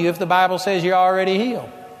heal you if the Bible says you're already healed?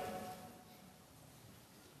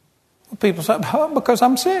 People say, because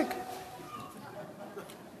I'm sick.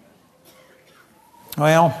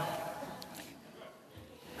 Well,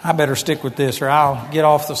 I better stick with this or I'll get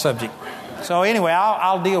off the subject. So anyway,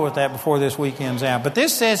 I'll deal with that before this weekend's out. But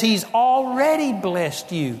this says He's already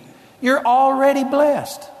blessed you. You're already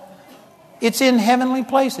blessed. It's in heavenly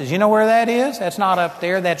places. You know where that is? That's not up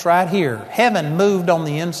there. That's right here. Heaven moved on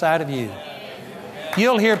the inside of you.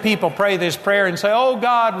 You'll hear people pray this prayer and say, oh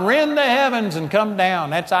God, rend the heavens and come down.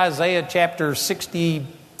 That's Isaiah chapter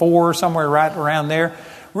 64, somewhere right around there.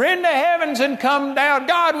 Rend the heavens and come down.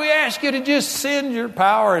 God, we ask you to just send your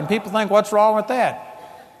power. And people think, what's wrong with that?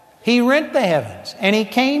 He rent the heavens and He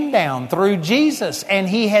came down through Jesus and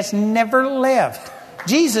He has never left.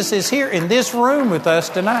 Jesus is here in this room with us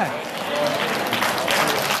tonight.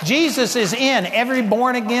 Jesus is in every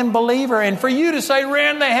born-again believer. And for you to say,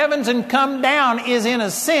 rend the heavens and come down, is in a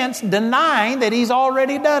sense denying that He's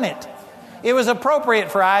already done it. It was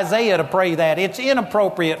appropriate for Isaiah to pray that. It's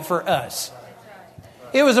inappropriate for us.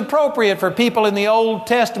 It was appropriate for people in the Old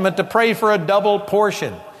Testament to pray for a double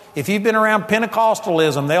portion. If you've been around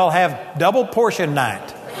Pentecostalism, they'll have double portion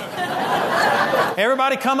night.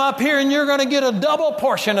 Everybody come up here and you're going to get a double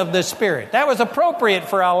portion of the Spirit. That was appropriate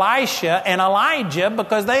for Elisha and Elijah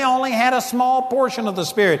because they only had a small portion of the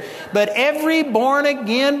Spirit. But every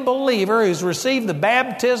born-again believer who's received the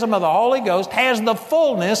baptism of the Holy Ghost has the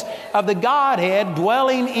fullness of the Godhead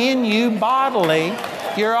dwelling in you bodily.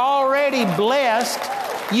 You're already blessed.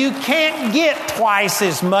 You can't get twice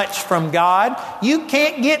as much from God. You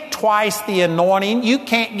can't get twice the anointing. You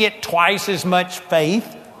can't get twice as much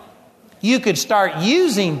faith. You could start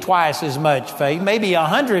using twice as much faith, maybe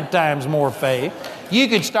 100 times more faith. You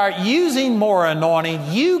could start using more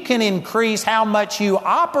anointing. You can increase how much you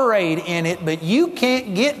operate in it, but you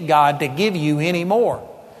can't get God to give you any more.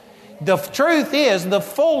 The truth is, the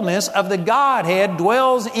fullness of the Godhead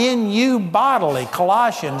dwells in you bodily.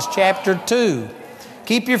 Colossians chapter 2.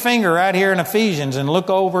 Keep your finger right here in Ephesians and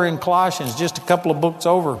look over in Colossians, just a couple of books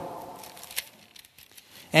over.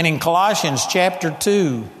 And in Colossians chapter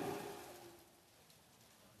 2,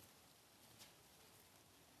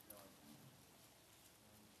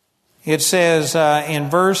 it says in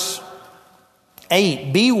verse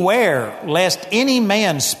 8, beware lest any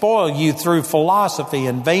man spoil you through philosophy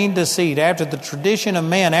and vain deceit, after the tradition of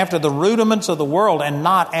men, after the rudiments of the world, and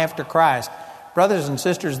not after Christ. Brothers and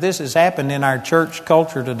sisters, this has happened in our church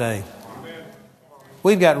culture today.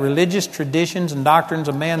 We've got religious traditions and doctrines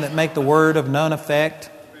of men that make the word of none effect.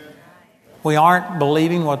 We aren't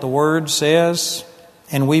believing what the word says,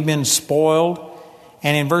 and we've been spoiled.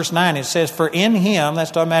 And in verse 9 it says, for in Him, that's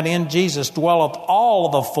talking about in Jesus, dwelleth all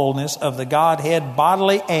the fullness of the Godhead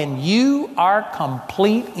bodily, and you are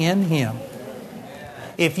complete in Him.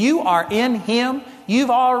 If you are in Him, you've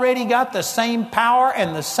already got the same power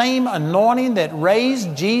and the same anointing that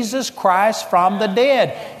raised Jesus Christ from the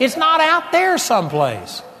dead. It's not out there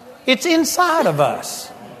someplace. It's inside of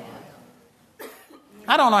us.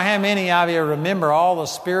 I don't know how many of you remember all the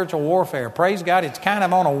spiritual warfare. Praise God, it's kind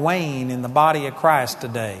of on a wane in the body of Christ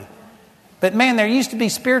today. But man, there used to be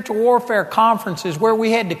spiritual warfare conferences where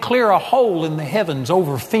we had to clear a hole in the heavens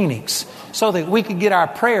over Phoenix so that we could get our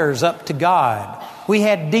prayers up to God. We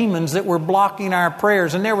had demons that were blocking our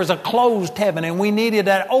prayers, and there was a closed heaven, and we needed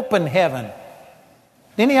an open heaven.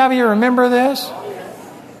 Any of you remember this?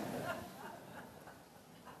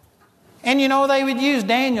 And they would use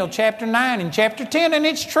Daniel chapter 9 and chapter 10, and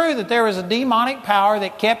it's true that there was a demonic power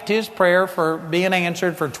that kept his prayer from being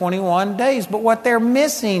answered for 21 days. But what they're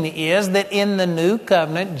missing is that in the new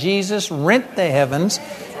covenant, Jesus rent the heavens,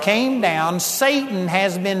 came down. Satan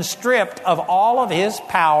has been stripped of all of his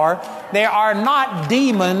power. There are not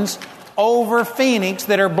demons over Phoenix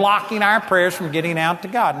that are blocking our prayers from getting out to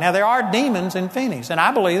God. Now, there are demons in Phoenix, and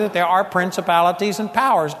I believe that there are principalities and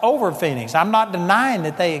powers over Phoenix. I'm not denying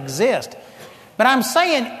that they exist. But I'm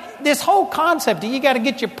saying this whole concept that you got to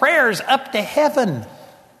get your prayers up to heaven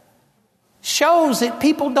shows that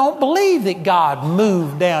people don't believe that God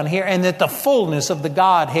moved down here and that the fullness of the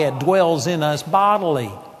Godhead dwells in us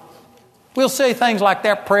bodily. We'll say things like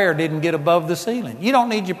that prayer didn't get above the ceiling. You don't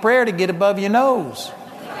need your prayer to get above your nose.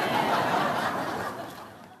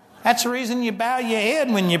 That's the reason you bow your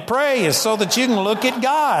head when you pray, is so that you can look at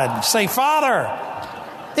God. Say, Father.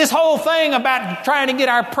 This whole thing about trying to get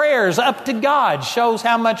our prayers up to God shows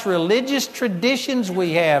how much religious traditions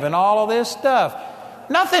we have and all of this stuff.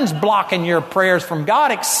 Nothing's blocking your prayers from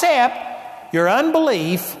God except your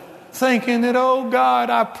unbelief, thinking that, oh God,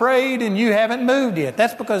 I prayed and you haven't moved yet.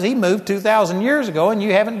 That's because He moved 2,000 years ago and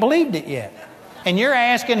you haven't believed it yet. And you're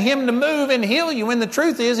asking Him to move and heal you, when the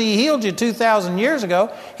truth is He healed you 2,000 years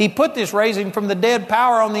ago. He put this raising from the dead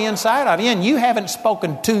power on the inside of you, and you haven't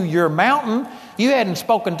spoken to your mountain. You hadn't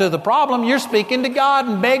spoken to the problem. You're speaking to God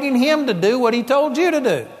and begging Him to do what He told you to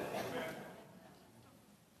do.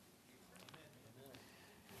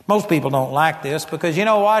 Most people don't like this because you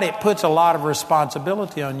know what? It puts a lot of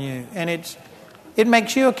responsibility on you, and it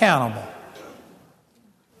makes you accountable.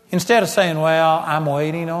 Instead of saying, well, I'm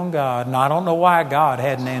waiting on God, and I don't know why God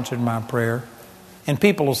hadn't answered my prayer. And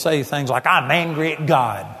people will say things like, I'm angry at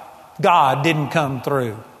God. God didn't come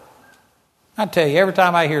through. I tell you, every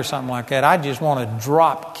time I hear something like that, I just want to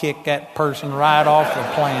drop kick that person right off the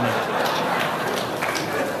planet.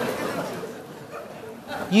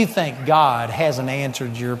 You think God hasn't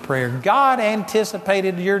answered your prayer. God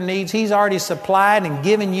anticipated your needs. He's already supplied and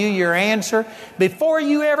given you your answer. Before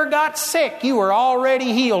you ever got sick, you were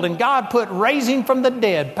already healed. And God put raising from the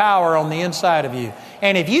dead power on the inside of you.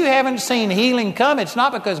 And if you haven't seen healing come, it's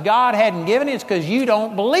not because God hadn't given it. It's because you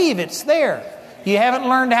don't believe it's there. You haven't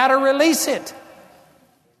learned how to release it.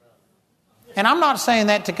 And I'm not saying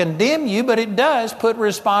that to condemn you, but it does put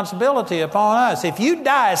responsibility upon us. If you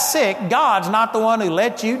die sick, God's not the one who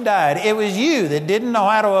let you die. It was you that didn't know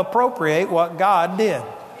how to appropriate what God did.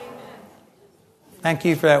 Thank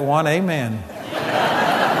you for that one. Amen.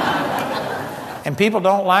 And people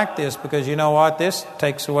don't like this because you know what? This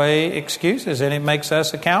takes away excuses and it makes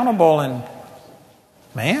us accountable. And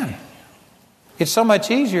man, it's so much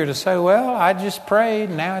easier to say, well, I just prayed,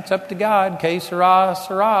 and now it's up to God. Que sera,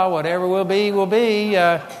 sera. Whatever will be, will be.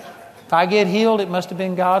 If I get healed, it must have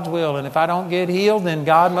been God's will. And if I don't get healed, then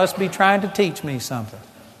God must be trying to teach me something.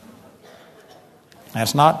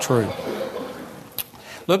 That's not true.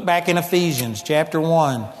 Look back in Ephesians chapter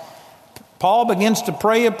 1. Paul begins to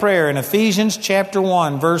pray a prayer in Ephesians chapter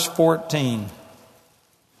 1, verse 14.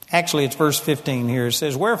 Actually, it's verse 15 here. It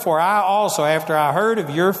says, wherefore I also, after I heard of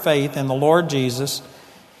your faith in the Lord Jesus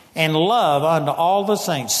and love unto all the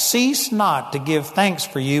saints, cease not to give thanks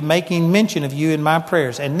for you, making mention of you in my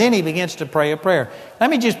prayers. And then he begins to pray a prayer. Let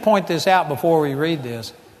me just point this out before we read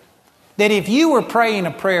this. That if you were praying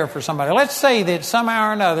a prayer for somebody, let's say that somehow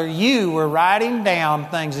or another you were writing down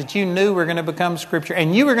things that you knew were going to become Scripture,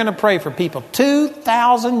 and you were going to pray for people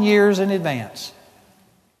 2,000 years in advance.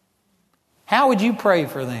 How would you pray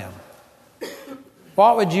for them?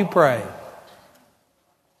 What would you pray?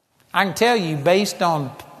 I can tell you, based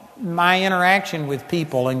on my interaction with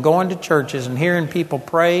people and going to churches and hearing people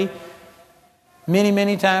pray many,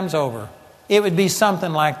 many times over, it would be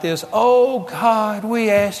something like this. Oh God, we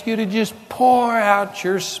ask you to just pour out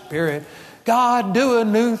your Spirit. God, do a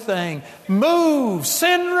new thing. Move,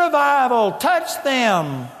 send revival, touch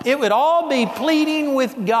them. It would all be pleading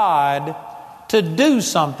with God to do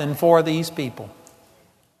something for these people.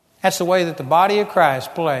 That's the way that the body of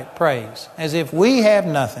Christ prays, as if we have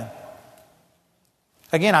nothing.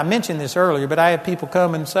 Again, I mentioned this earlier, but I have people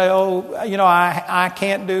come and say, oh, you know, I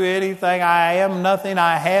can't do anything. I am nothing.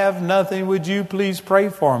 I have nothing. Would you please pray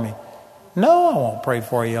for me? No, I won't pray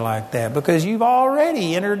for you like that because you've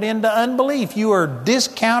already entered into unbelief. You are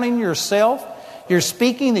discounting yourself. You're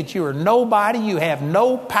speaking that you are nobody, you have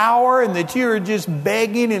no power, and that you're just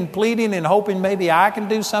begging and pleading and hoping maybe I can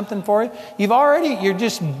do something for you. You're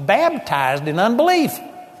just baptized in unbelief.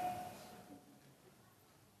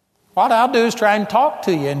 What I'll do is try and talk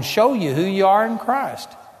to you and show you who you are in Christ.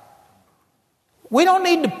 We don't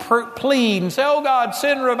need to plead and say, oh God,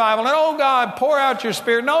 send revival, and oh God, pour out your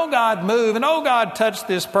Spirit, and oh God, move, and oh God, touch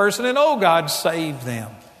this person, and oh God, save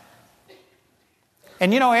them.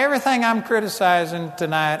 And you know, everything I'm criticizing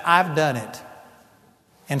tonight, I've done it.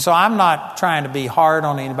 And so I'm not trying to be hard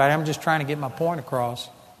on anybody. I'm just trying to get my point across.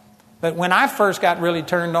 But when I first got really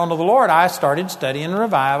turned on to the Lord, I started studying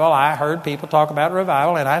revival. I heard people talk about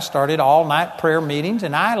revival, and I started all-night prayer meetings.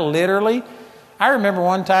 And I remember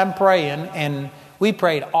one time praying, and we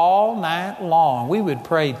prayed all night long. We would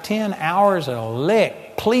pray 10 hours a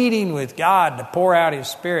lick, pleading with God to pour out His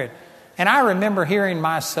Spirit. And I remember hearing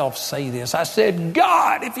myself say this. I said,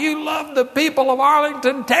 God, if you love the people of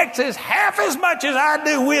Arlington, Texas, half as much as I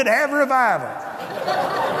do, we'd have revival.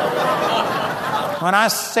 When I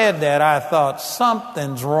said that, I thought,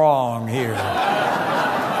 something's wrong here.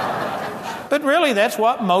 But really, that's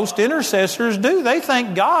what most intercessors do. They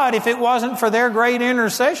think God, if it wasn't for their great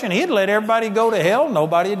intercession, He'd let everybody go to hell.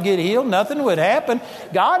 Nobody would get healed. Nothing would happen.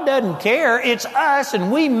 God doesn't care. It's us,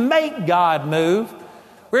 and we make God move.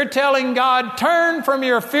 We're telling God, turn from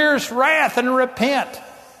your fierce wrath and repent.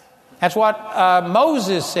 That's what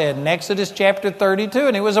Moses said in Exodus chapter 32,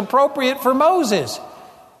 and it was appropriate for Moses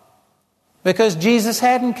because Jesus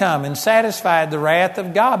hadn't come and satisfied the wrath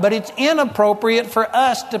of God. But it's inappropriate for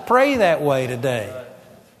us to pray that way today.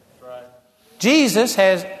 Jesus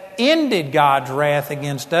has ended God's wrath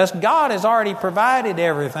against us. God has already provided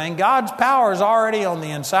everything. God's power is already on the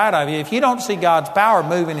inside of you. If you don't see God's power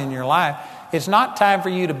moving in your life, it's not time for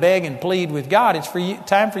you to beg and plead with God. It's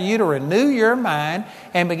time for you to renew your mind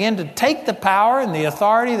and begin to take the power and the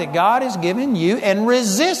authority that God has given you and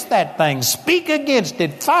resist that thing. Speak against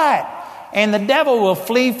it. Fight. And the devil will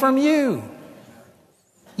flee from you.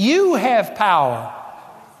 You have power.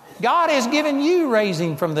 God has given you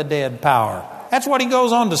raising from the dead power. That's what he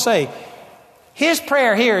goes on to say. His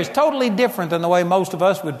prayer here is totally different than the way most of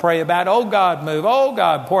us would pray about, oh God, move. Oh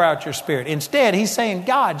God, pour out your Spirit. Instead, he's saying,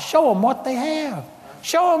 God, show them what they have.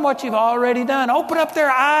 Show them what you've already done. Open up their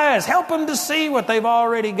eyes. Help them to see what they've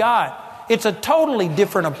already got. It's a totally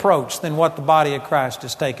different approach than what the body of Christ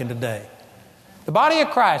has taken today. The body of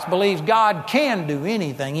Christ believes God can do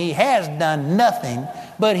anything. He has done nothing,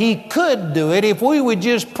 but He could do it if we would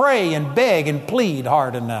just pray and beg and plead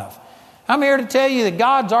hard enough. I'm here to tell you that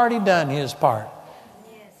God's already done His part.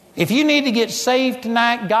 If you need to get saved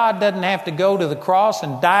tonight, God doesn't have to go to the cross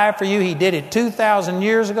and die for you. He did it 2,000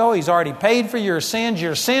 years ago. He's already paid for your sins.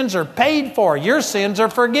 Your sins are paid for. Your sins are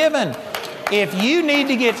forgiven. If you need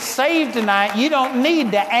to get saved tonight, you don't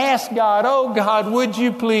need to ask God, oh God, would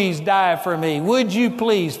you please die for me? Would you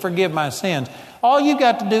please forgive my sins? All you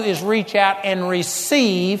got to do is reach out and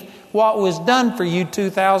receive what was done for you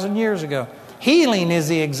 2,000 years ago. Healing is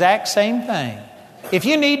the exact same thing. If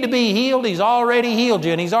you need to be healed, He's already healed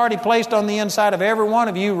you, and He's already placed on the inside of every one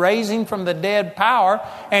of you raising from the dead power.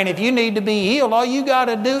 And if you need to be healed, all you got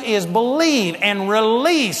to do is believe and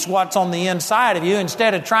release what's on the inside of you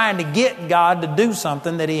instead of trying to get God to do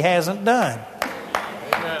something that He hasn't done.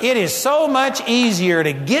 Amen. It is so much easier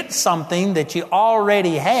to get something that you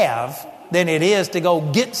already have than it is to go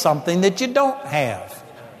get something that you don't have.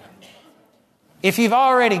 If you've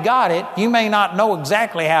already got it, you may not know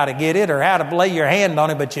exactly how to get it or how to lay your hand on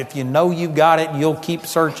it, but if you know you've got it, you'll keep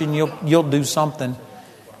searching, you'll do something,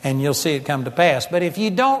 and you'll see it come to pass. But if you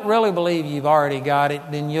don't really believe you've already got it,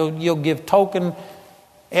 then you'll give token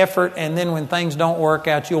effort, and then when things don't work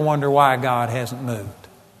out, you'll wonder why God hasn't moved.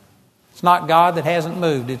 It's not God that hasn't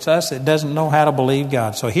moved. It's us that doesn't know how to believe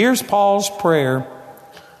God. So here's Paul's prayer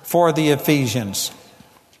for the Ephesians.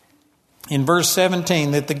 In verse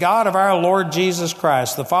 17, that the God of our Lord Jesus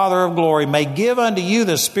Christ, the Father of glory, may give unto you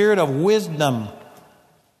the spirit of wisdom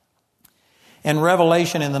and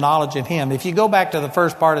revelation in the knowledge of Him. If you go back to the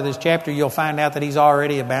first part of this chapter, you'll find out that He's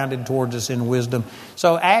already abounded towards us in wisdom.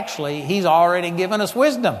 So actually, He's already given us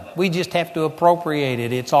wisdom. We just have to appropriate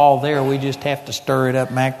it. It's all there. We just have to stir it up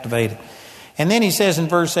and activate it. And then he says in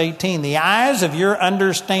verse 18, the eyes of your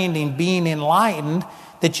understanding being enlightened,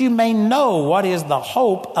 that you may know what is the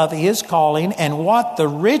hope of His calling and what the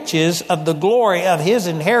riches of the glory of His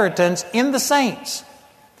inheritance in the saints.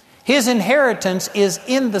 His inheritance is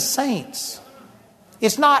in the saints.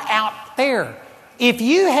 It's not out there. If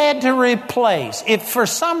you had to replace, if for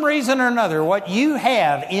some reason or another what you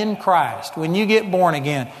have in Christ when you get born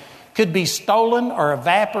again could be stolen or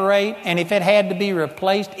evaporate, and if it had to be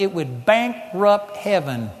replaced, it would bankrupt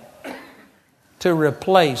heaven to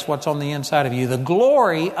replace what's on the inside of you. The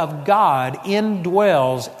glory of God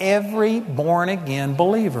indwells every born-again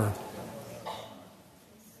believer.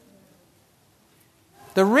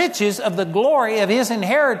 The riches of the glory of His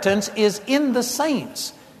inheritance is in the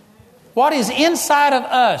saints. What is inside of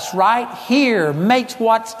us right here makes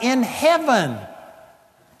what's in heaven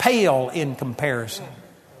pale in comparison.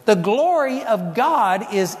 The glory of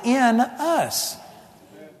God is in us.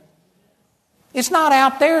 It's not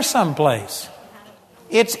out there someplace.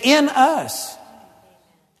 It's in us.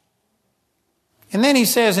 And then he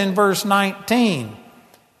says in verse 19,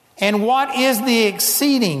 and what is the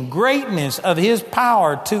exceeding greatness of His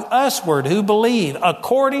power to usward who believe,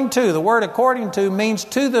 according to, the word according to means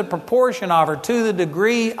to the proportion of or to the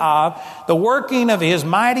degree of the working of His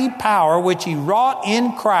mighty power which He wrought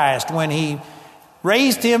in Christ when He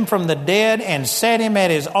raised him from the dead, and set him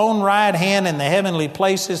at his own right hand in the heavenly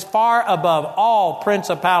places, far above all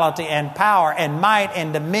principality and power and might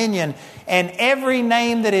and dominion and every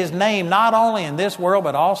name that is named, not only in this world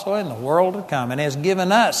but also in the world to come, and has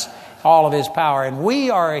given us all of his power. And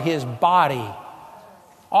we are his body.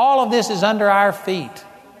 All of this is under our feet.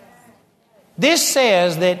 This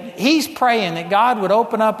says that he's praying that God would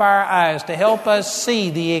open up our eyes to help us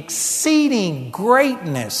see the exceeding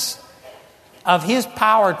greatness of his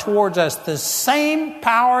power towards us, the same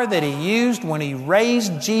power that he used when he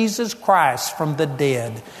raised Jesus Christ from the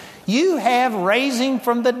dead. You have raising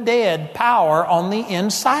from the dead power on the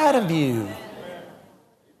inside of you.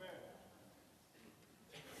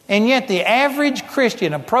 And yet the average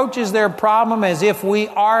Christian approaches their problem as if we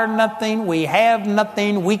are nothing, we have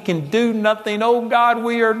nothing, we can do nothing. Oh God,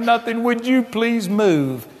 we are nothing. Would you please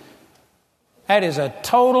move? That is a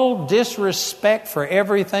total disrespect for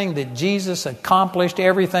everything that Jesus accomplished,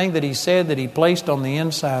 everything that he said that he placed on the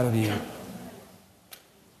inside of you.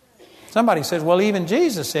 Somebody says, well, even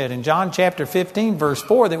Jesus said in John chapter 15, verse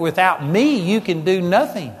 4, that without me you can do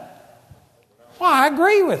nothing. Well, I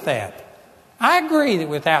agree with that. I agree that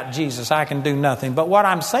without Jesus I can do nothing. But what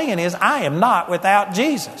I'm saying is I am not without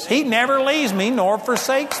Jesus. He never leaves me nor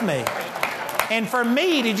forsakes me. And for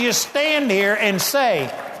me to just stand here and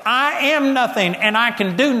say, I am nothing and I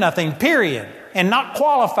can do nothing, period, and not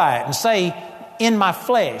qualify it and say, in my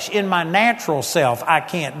flesh, in my natural self, I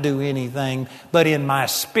can't do anything, but in my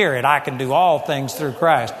spirit, I can do all things through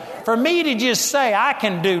Christ. For me to just say I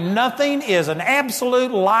can do nothing is an absolute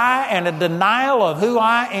lie and a denial of who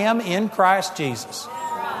I am in Christ Jesus.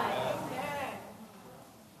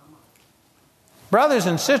 Brothers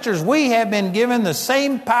and sisters, we have been given the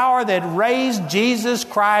same power that raised Jesus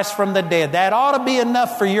Christ from the dead. That ought to be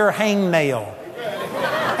enough for your hangnail.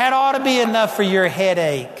 That ought to be enough for your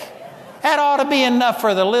headache. That ought to be enough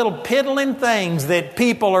for the little piddling things that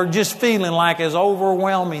people are just feeling like is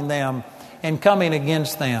overwhelming them and coming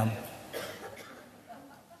against them.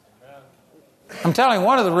 I'm telling you,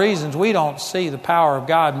 one of the reasons we don't see the power of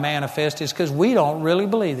God manifest is because we don't really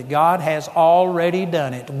believe that God has already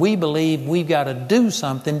done it. We believe we've got to do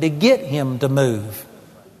something to get him to move.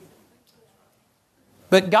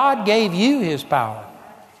 But God gave you his power.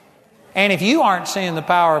 And if you aren't seeing the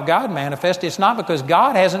power of God manifest, it's not because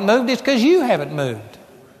God hasn't moved, it's because you haven't moved.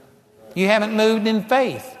 You haven't moved in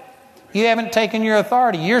faith. You haven't taken your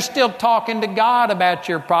authority. You're still talking to God about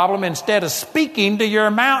your problem instead of speaking to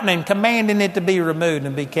your mountain and commanding it to be removed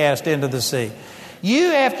and be cast into the sea. You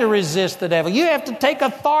have to resist the devil. You have to take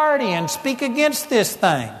authority and speak against this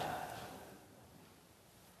thing.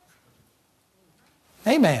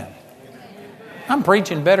 Amen. I'm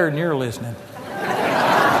preaching better than you're listening.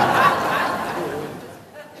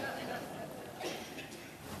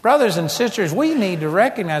 Brothers and sisters, we need to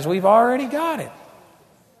recognize we've already got it.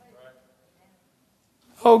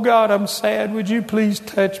 Oh God, I'm sad. Would you please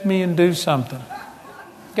touch me and do something?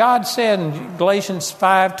 God said in Galatians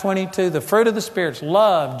 5:22, the fruit of the Spirit's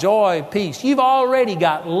love, joy, peace. You've already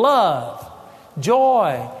got love,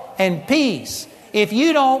 joy, and peace. If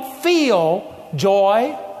you don't feel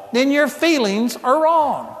joy, then your feelings are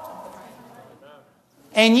wrong.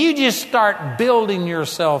 And you just start building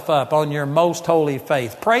yourself up on your most holy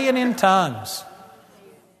faith, praying in tongues.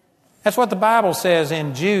 That's what the Bible says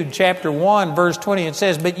in Jude chapter 1, verse 20. It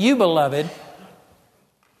says, but you, beloved,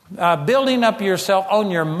 building up yourself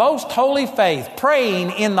on your most holy faith, praying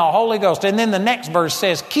in the Holy Ghost. And then the next verse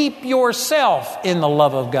says, keep yourself in the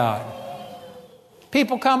love of God.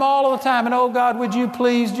 People come all the time and, oh God, would you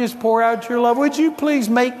please just pour out your love? Would you please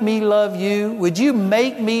make me love you? Would you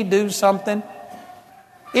make me do something?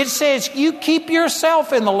 It says you keep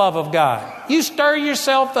yourself in the love of God. You stir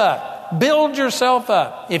yourself up. Build yourself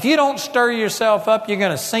up. If you don't stir yourself up, you're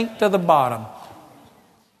going to sink to the bottom.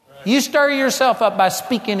 You stir yourself up by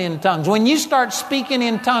speaking in tongues. When you start speaking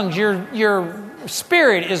in tongues, your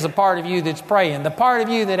spirit is the part of you that's praying. The part of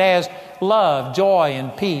you that has love, joy,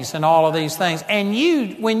 and peace and all of these things. And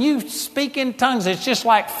when you speak in tongues, it's just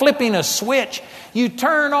like flipping a switch. You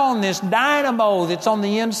turn on this dynamo that's on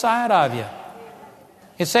the inside of you.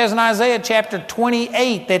 It says in Isaiah chapter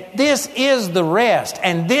 28 that this is the rest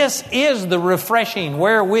and this is the refreshing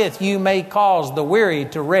wherewith you may cause the weary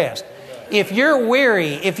to rest. If you're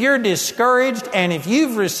weary, if you're discouraged, and if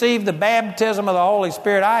you've received the baptism of the Holy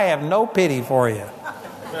Spirit, I have no pity for you.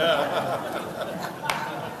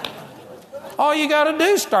 All you got to do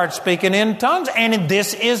is start speaking in tongues, and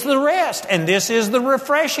this is the rest and this is the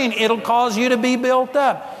refreshing. It'll cause you to be built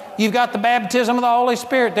up. You've got the baptism of the Holy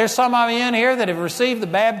Spirit. There's some of you in here that have received the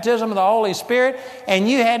baptism of the Holy Spirit and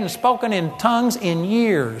you hadn't spoken in tongues in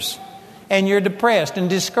years. and you're depressed and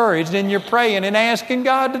discouraged and you're praying and asking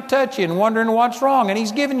God to touch you and wondering what's wrong, and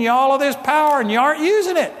He's giving you all of this power and you aren't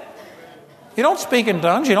using it. You don't speak in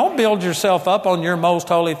tongues. You don't build yourself up on your most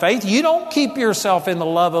holy faith. You don't keep yourself in the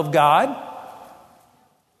love of God.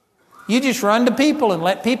 You just run to people and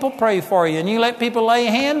let people pray for you, and you let people lay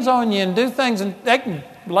hands on you and do things, and they can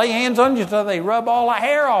lay hands on you so they rub all the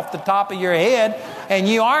hair off the top of your head, and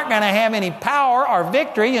you aren't going to have any power or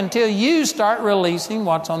victory until you start releasing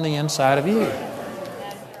what's on the inside of you.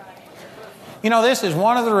 You know, this is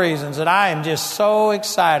one of the reasons that I am just so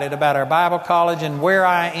excited about our Bible college and where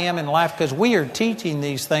I am in life, because we are teaching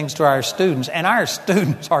these things to our students, and our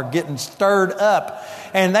students are getting stirred up,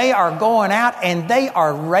 and they are going out and they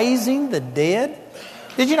are raising the dead.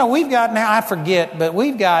 Did you know we've got now, I forget, but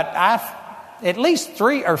we've got at least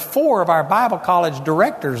 3 or 4 of our Bible college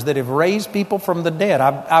directors that have raised people from the dead.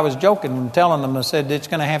 I was joking and telling them, I said, it's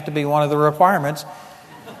going to have to be one of the requirements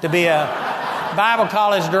to be a Bible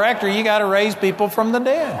college director. You got to raise people from the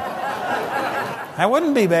dead. That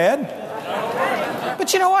wouldn't be bad.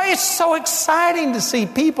 But you know what? It's so exciting to see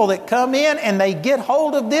people that come in and they get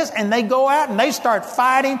hold of this and they go out and they start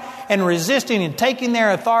fighting and resisting and taking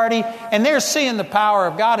their authority, and they're seeing the power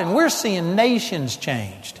of God, and we're seeing nations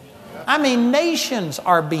changed. I mean, nations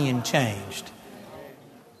are being changed.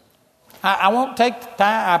 I won't take the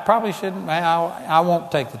time. I probably shouldn't. I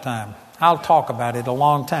won't take the time. I'll talk about it a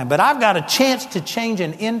long time. But I've got a chance to change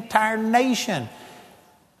an entire nation.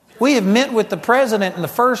 We have met with the president and the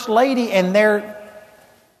first lady, and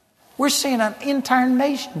we're seeing an entire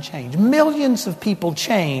nation change. Millions of people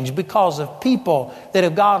change because of people that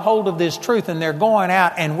have got hold of this truth, and they're going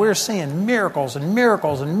out, and we're seeing miracles and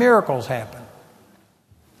miracles and miracles happen.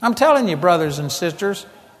 I'm telling you, brothers and sisters,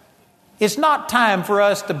 it's not time for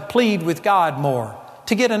us to plead with God more,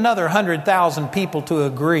 to get another 100,000 people to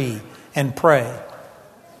agree and pray.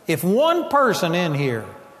 If one person in here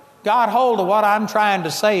got hold of what I'm trying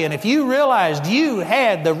to say, and if you realized you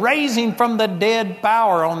had the raising from the dead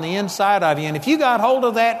power on the inside of you, and if you got hold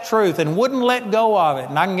of that truth and wouldn't let go of it,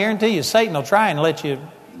 and I can guarantee you Satan will try and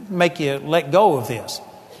make you let go of this.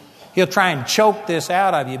 He'll try and choke this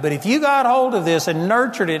out of you. But if you got hold of this and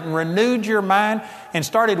nurtured it and renewed your mind and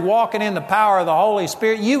started walking in the power of the Holy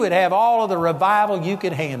Spirit, you would have all of the revival you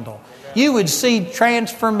could handle. You would see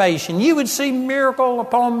transformation. You would see miracle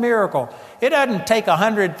upon miracle. It doesn't take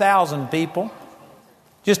 100,000 people.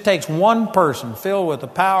 It just takes one person filled with the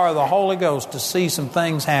power of the Holy Ghost to see some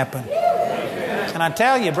things happen. And I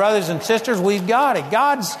tell you, brothers and sisters, we've got it.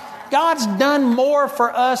 God's done more for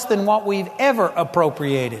us than what we've ever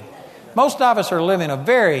appropriated. Most of us are living a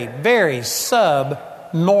very, very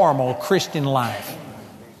sub-normal Christian life.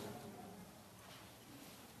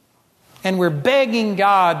 And we're begging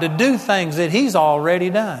God to do things that He's already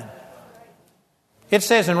done. It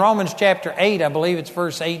says in Romans chapter 8, I believe it's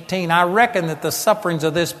verse 18, I reckon that the sufferings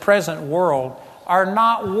of this present world are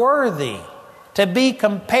not worthy to be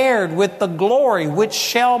compared with the glory which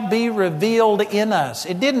shall be revealed in us.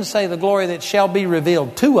 It didn't say the glory that shall be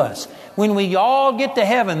revealed to us. When we all get to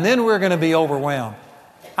heaven, then we're going to be overwhelmed.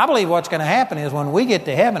 I believe what's going to happen is when we get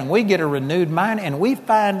to heaven, we get a renewed mind, and we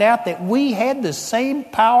find out that we had the same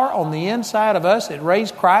power on the inside of us that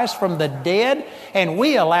raised Christ from the dead, and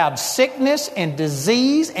we allowed sickness and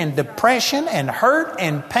disease and depression and hurt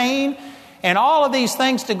and pain and all of these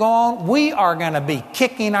things to go on. We are going to be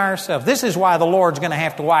kicking ourselves. This is why the Lord's going to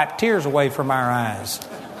have to wipe tears away from our eyes.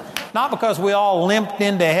 Not because we all limped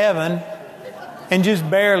into heaven and just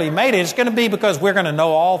barely made it. It's going to be because we're going to know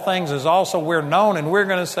all things as also we're known, and we're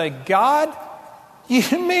going to say, God, you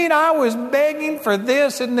mean I was begging for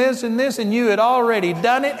this and this and this, and you had already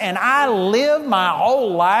done it, and I lived my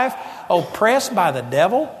whole life oppressed by the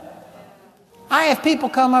devil? I have people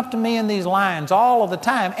come up to me in these lines all of the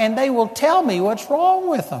time, and they will tell me what's wrong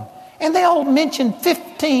with them. And they'll mention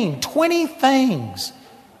 15, 20 things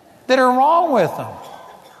that are wrong with them.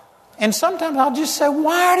 And sometimes I'll just say,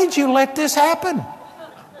 why did you let this happen?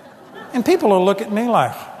 And people will look at me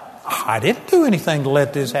like, I didn't do anything to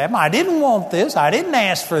let this happen. I didn't want this. I didn't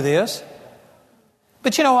ask for this.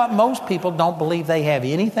 But you know what? Most people don't believe they have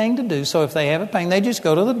anything to do. So if they have a pain, they just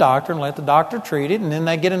go to the doctor and let the doctor treat it. And then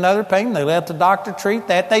they get another pain. They let the doctor treat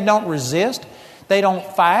that. They don't resist. They don't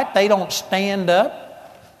fight. They don't stand up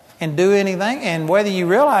and do anything. And whether you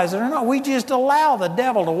realize it or not, we just allow the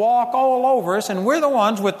devil to walk all over us. And we're the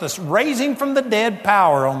ones with this raising from the dead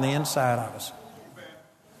power on the inside of us.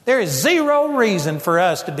 There is zero reason for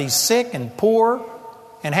us to be sick and poor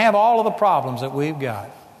and have all of the problems that we've got.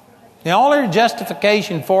 The only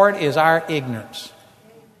justification for it is our ignorance.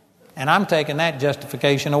 And I'm taking that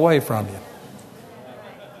justification away from you.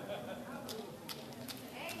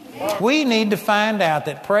 We need to find out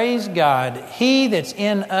that, praise God, He that's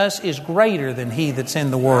in us is greater than he that's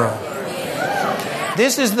in the world.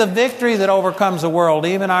 This is the victory that overcomes the world,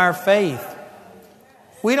 even our faith.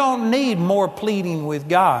 We don't need more pleading with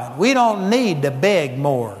God. We don't need to beg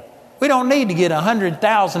more. We don't need to get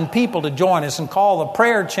 100,000 people to join us and call the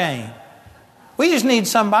prayer chain. We just need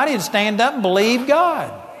somebody to stand up and believe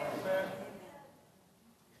God.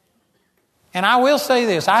 And I will say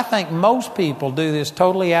this, I think most people do this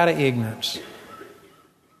totally out of ignorance.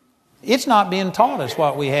 It's not being taught us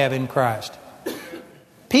what we have in Christ.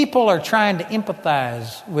 People are trying to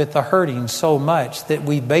empathize with the hurting so much that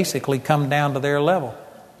we basically come down to their level.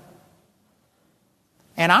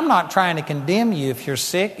 And I'm not trying to condemn you if you're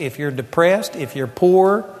sick, if you're depressed, if you're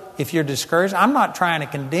poor, if you're discouraged. I'm not trying to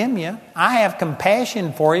condemn you. I have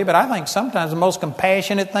compassion for you, but I think sometimes the most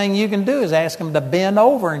compassionate thing you can do is ask them to bend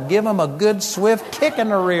over and give them a good swift kick in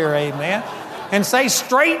the rear, amen, and say,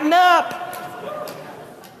 straighten up.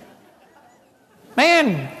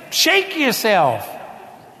 Man, shake yourself.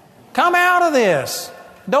 Come out of this.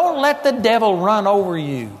 Don't let the devil run over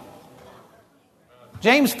you.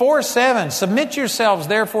 James 4:7, submit yourselves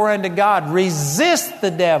therefore unto God. Resist the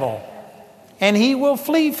devil, and he will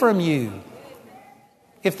flee from you.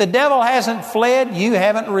 If the devil hasn't fled, you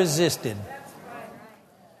haven't resisted.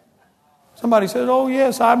 Somebody says, oh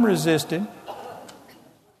yes, I'm resisting.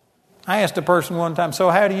 I asked a person one time, so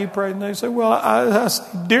how do you pray? And they said, well, I say,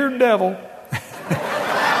 dear devil.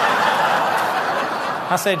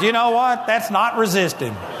 I said, you know what? That's not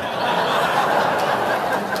resisting.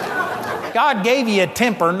 God gave you a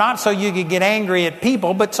temper not so you could get angry at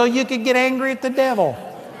people, but so you could get angry at the devil.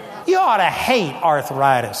 You ought to hate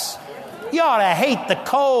arthritis. You ought to hate the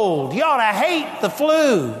cold. You ought to hate the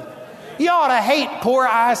flu. You ought to hate poor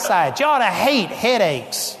eyesight. You ought to hate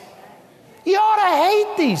headaches. You ought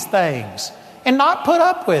to hate these things and not put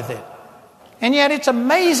up with it. And yet it's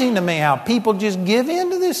amazing to me how people just give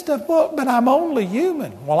in to this stuff. Well, but I'm only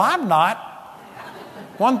human. Well, I'm not.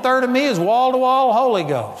 1/3 of me is wall-to-wall Holy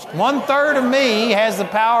Ghost. 1/3 of me has the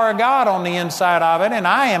power of God on the inside of it, and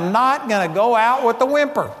I am not going to go out with the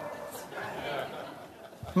whimper.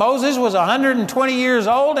 Moses was 120 years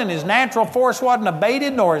old, and his natural force wasn't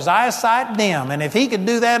abated, nor his eyesight dim. And if he could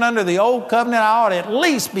do that under the old covenant, I ought to at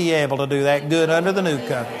least be able to do that good under the new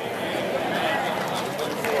covenant.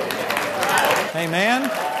 Amen.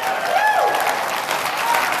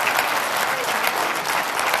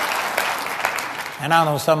 And I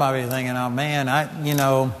know some of you are thinking, oh man,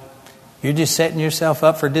 you're just setting yourself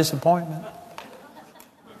up for disappointment.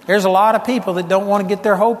 There's a lot of people that don't want to get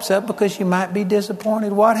their hopes up because you might be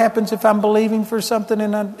disappointed. What happens if I'm believing for something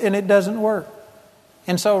and it doesn't work?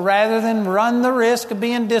 And so rather than run the risk of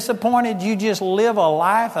being disappointed, you just live a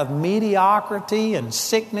life of mediocrity and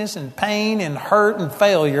sickness and pain and hurt and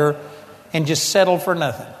failure and just settle for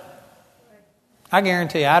nothing. I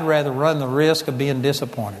guarantee you, I'd rather run the risk of being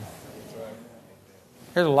disappointed.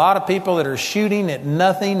 There's a lot of people that are shooting at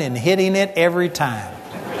nothing and hitting it every time.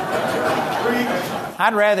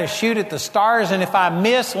 I'd rather shoot at the stars and if I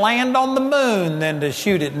miss, land on the moon than to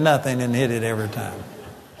shoot at nothing and hit it every time.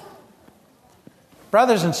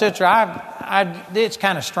 Brothers and sisters, it's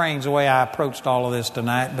kind of strange the way I approached all of this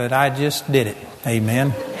tonight, but I just did it.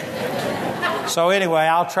 Amen. So anyway,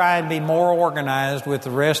 I'll try and be more organized with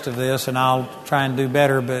the rest of this, and I'll try and do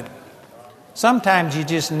better. But sometimes you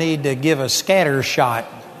just need to give a scatter shot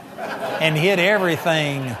and hit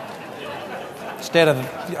everything instead of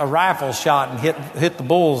a rifle shot and hit the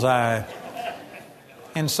bullseye.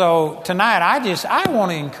 And so tonight, I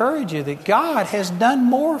want to encourage you that God has done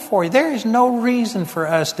more for you. There is no reason for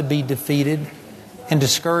us to be defeated and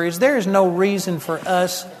discouraged. There is no reason for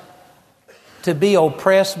us to be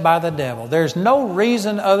oppressed by the devil. There's no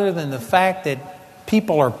reason other than the fact that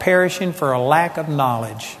people are perishing for a lack of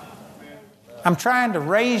knowledge. I'm trying to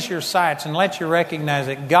raise your sights and let you recognize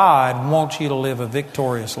that God wants you to live a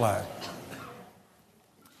victorious life.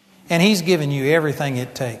 And He's given you everything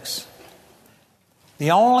it takes.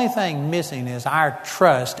 The only thing missing is our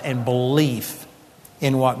trust and belief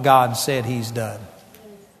in what God said He's done.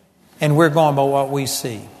 And we're going by what we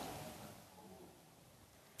see.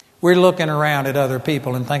 We're looking around at other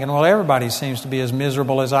people and thinking, well, everybody seems to be as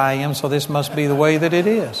miserable as I am, so this must be the way that it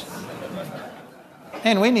is.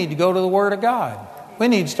 And we need to go to the Word of God. We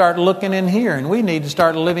need to start looking and hearing. We need to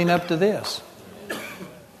start living up to this.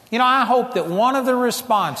 I hope that one of the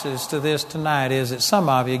responses to this tonight is that some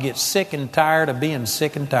of you get sick and tired of being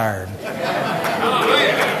sick and tired.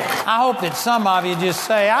 I hope that some of you just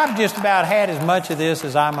say, I've just about had as much of this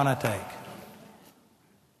as I'm going to take.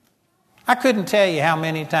 I couldn't tell you how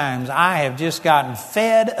many times I have just gotten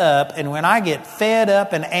fed up, and when I get fed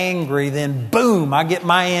up and angry, then boom, I get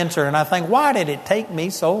my answer, and I think, why did it take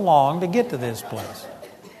me so long to get to this place?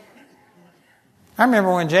 I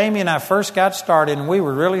remember when Jamie and I first got started and we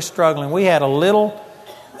were really struggling. We had a little,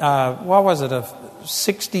 a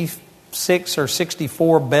 66 or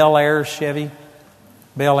 64 Bel Air Chevy?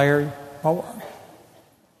 Bel Air? Oh,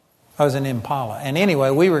 it was an Impala. And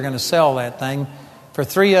anyway, we were going to sell that thing for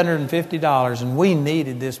 $350, and we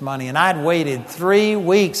needed this money. And I'd waited 3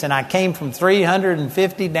 weeks, and I came from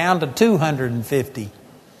 $350 down to $250.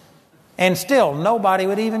 And still, nobody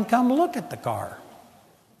would even come look at the car.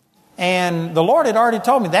 And the Lord had already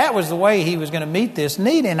told me that was the way He was going to meet this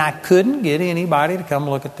need, and I couldn't get anybody to come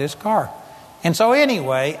look at this car. And so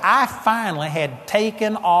anyway, I finally had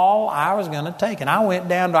taken all I was going to take. And I went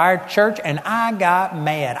down to our church, and I got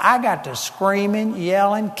mad. I got to screaming,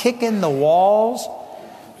 yelling, kicking the walls,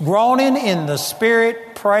 groaning in the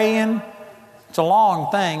Spirit, praying. It's a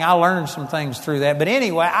long thing. I learned some things through that. But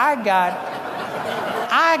anyway, I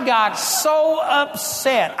got so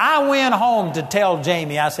upset. I went home to tell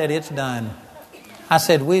Jamie, I said, it's done. I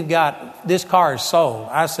said, this car is sold.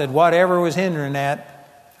 I said, whatever was hindering that,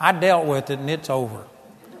 I dealt with it and it's over.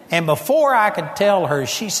 And before I could tell her,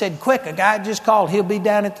 she said, quick, a guy just called. He'll be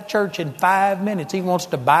down at the church in 5 minutes. He wants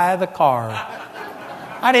to buy the car.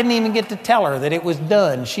 I didn't even get to tell her that it was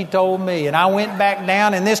done. She told me. And I went back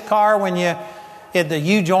down, and this car, the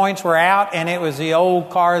U-joints were out, and it was the old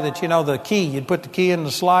car that, the key, you'd put the key in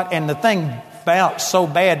the slot, and the thing bounced so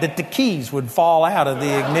bad that the keys would fall out of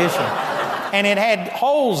the ignition. And it had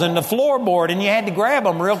holes in the floorboard, and you had to grab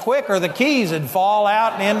them real quick or the keys would fall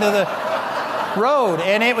out into the road.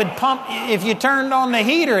 And it would pump, if you turned on the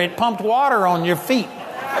heater, it pumped water on your feet.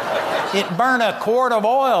 It burned a quart of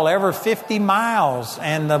oil every 50 miles,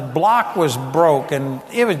 and the block was broke, and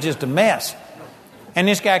it was just a mess. And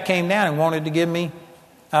this guy came down and wanted to give me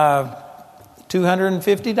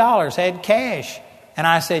 $250, had cash. And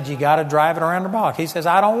I said, you got to drive it around the block. He says,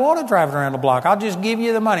 I don't want to drive it around the block. I'll just give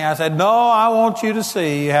you the money. I said, no, I want you to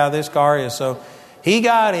see how this car is. So he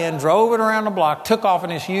got in, drove it around the block, took off in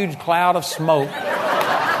this huge cloud of smoke.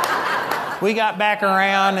 We got back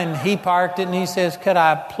around, and he parked it, and he says, could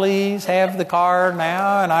I please have the car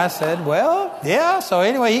now? And I said, well, yeah. So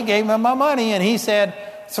anyway, he gave me my money, and he said,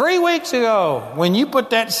 3 weeks ago, when you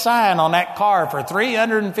put that sign on that car for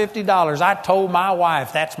 $350, I told my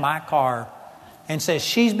wife that's my car. And says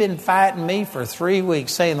she's been fighting me for 3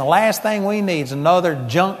 weeks, saying the last thing we need is another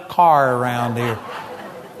junk car around here.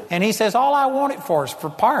 And he says, all I want it for is for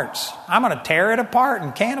parts. I'm going to tear it apart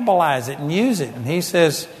and cannibalize it and use it. And he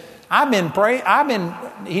says, he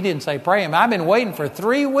didn't say praying, I've been waiting for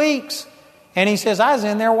 3 weeks. And he says, I was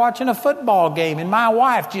in there watching a football game, and my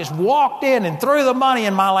wife just walked in and threw the money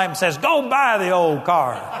in my lap and says, go buy the old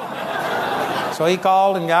car. So he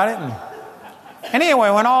called and got it. And anyway,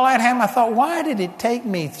 when all that happened, I thought, why did it take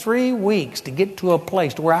me 3 weeks to get to a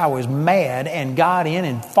place where I was mad and got in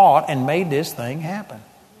and fought and made this thing happen?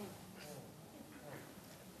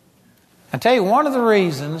 I tell you, one of the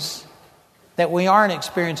reasons that we aren't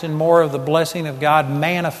experiencing more of the blessing of God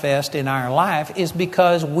manifest in our life is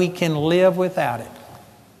because we can live without it.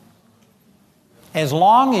 As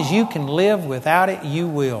long as you can live without it, you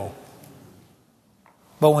will.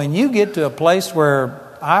 But when you get to a place where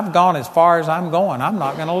I've gone as far as I'm going, I'm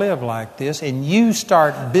not going to live like this, and you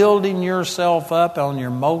start building yourself up on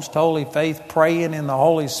your most holy faith, praying in the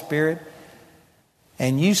Holy Spirit,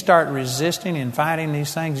 and you start resisting and fighting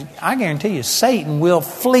these things, I guarantee you Satan will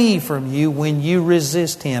flee from you when you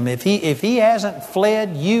resist him. If he hasn't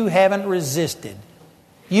fled, you haven't resisted.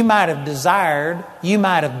 You might have desired, you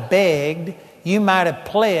might have begged, you might have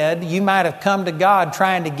pled, you might have come to God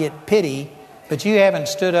trying to get pity, but you haven't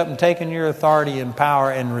stood up and taken your authority and power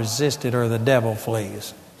and resisted, or the devil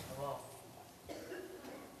flees.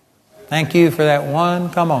 Thank you for that one.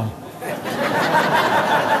 Come on.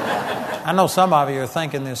 I know some of you are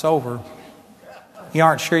thinking this over. You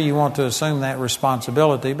aren't sure you want to assume that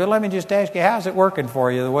responsibility, but let me just ask you, how's it working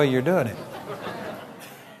for you the way you're doing it?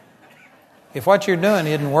 If what you're doing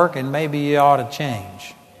isn't working, maybe you ought to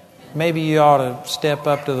change. Maybe you ought to step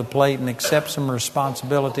up to the plate and accept some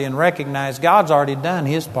responsibility and recognize God's already done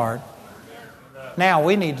His part. Now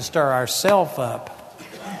we need to stir ourselves up,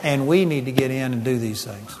 and we need to get in and do these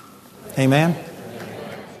things. Amen?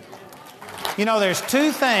 You know, there's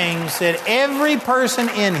two things that every person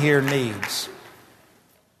in here needs.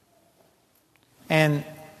 And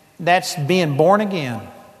that's being born again.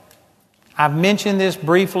 I've mentioned this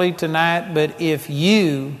briefly tonight, but if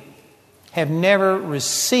you have never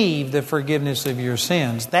received the forgiveness of your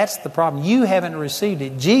sins. That's the problem. You haven't received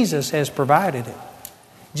it. Jesus has provided it.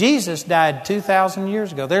 Jesus died 2,000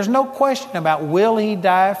 years ago. There's no question about will He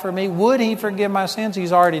die for me? Would He forgive my sins?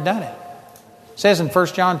 He's already done it. It says in 1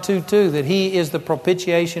 John 2:2 that He is the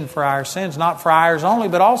propitiation for our sins, not for ours only,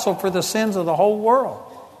 but also for the sins of the whole world.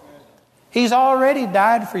 He's already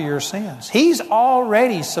died for your sins. He's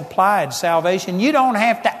already supplied salvation. You don't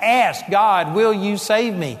have to ask God, will you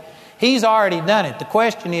save me? He's already done it. The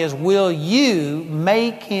question is, will you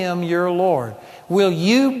make Him your Lord? Will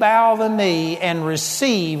you bow the knee and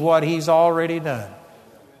receive what He's already done?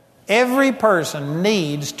 Every person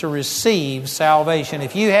needs to receive salvation.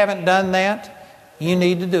 If you haven't done that, you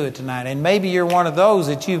need to do it tonight. And maybe you're one of those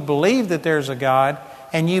that you believe that there's a God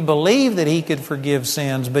and you believe that He could forgive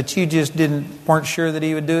sins, but you just weren't sure that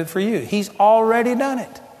He would do it for you. He's already done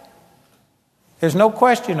it. There's no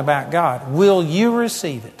question about God. Will you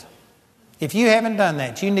receive it? If you haven't done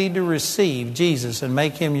that, you need to receive Jesus and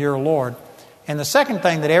make Him your Lord. And the second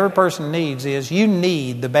thing that every person needs is you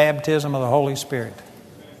need the baptism of the Holy Spirit.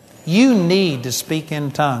 You need to speak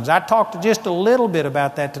in tongues. I talked just a little bit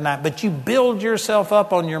about that tonight, but you build yourself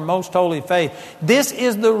up on your most holy faith. This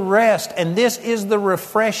is the rest and this is the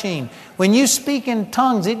refreshing. When you speak in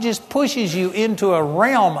tongues, it just pushes you into a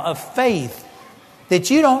realm of faith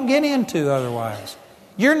that you don't get into otherwise.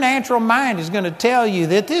 Your natural mind is going to tell you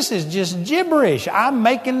that this is just gibberish. I'm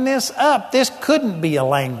making this up. This couldn't be a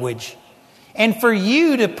language. And for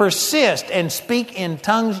you to persist and speak in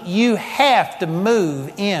tongues, you have to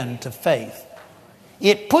move into faith.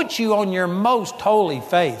 It puts you on your most holy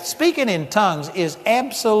faith. Speaking in tongues is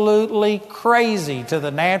absolutely crazy to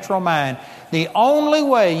the natural mind. The only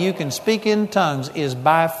way you can speak in tongues is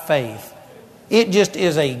by faith. It just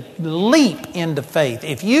is a leap into faith.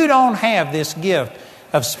 If you don't have this gift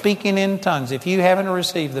of speaking in tongues, if you haven't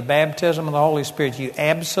received the baptism of the Holy Spirit, you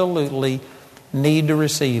absolutely need to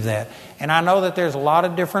receive that. And I know that there's a lot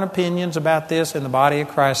of different opinions about this in the body of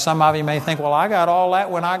Christ. Some of you may think, well, I got all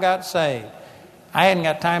that when I got saved. I hadn't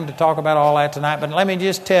got time to talk about all that tonight, but let me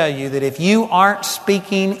just tell you that if you aren't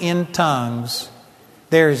speaking in tongues,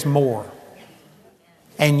 there is more.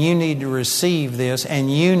 And you need to receive this,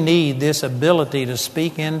 and you need this ability to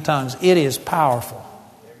speak in tongues. It is powerful.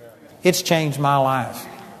 It's changed my life.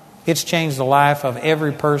 It's changed the life of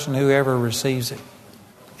every person who ever receives it.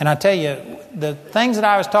 And I tell you, the things that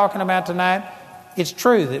I was talking about tonight, it's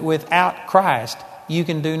true that without Christ, you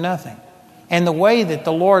can do nothing. And the way that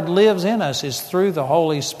the Lord lives in us is through the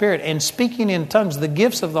Holy Spirit. And speaking in tongues, the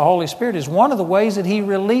gifts of the Holy Spirit is one of the ways that He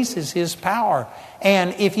releases His power.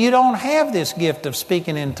 And if you don't have this gift of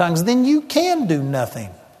speaking in tongues, then you can do nothing.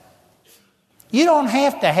 You don't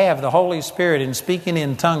have to have the Holy Spirit and speaking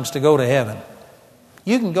in tongues to go to heaven.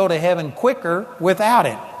 You can go to heaven quicker without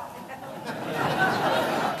it.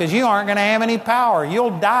 Because you aren't going to have any power.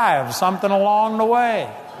 You'll die of something along the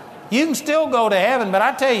way. You can still go to heaven, but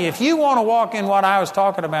I tell you, if you want to walk in what I was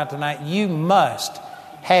talking about tonight, you must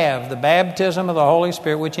have the baptism of the Holy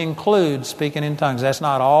Spirit, which includes speaking in tongues. That's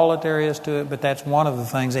not all that there is to it, but that's one of the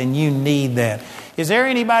things, and you need that. Is there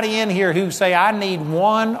anybody in here who say, I need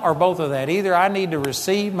one or both of that? Either I need to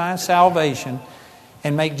receive my salvation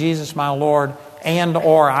and make Jesus my Lord, and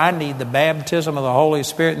or I need the baptism of the Holy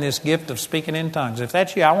Spirit and this gift of speaking in tongues. If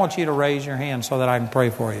that's you, I want you to raise your hand so that I can pray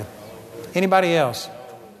for you. Anybody else?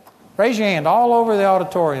 Raise your hand all over the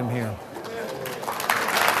auditorium here.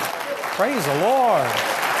 Praise the Lord.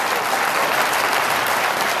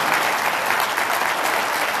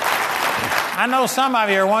 I know some of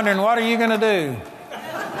you are wondering, what are you going to do?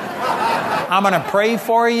 I'm going to pray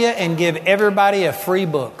for you and give everybody a free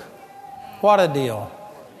book. What a deal.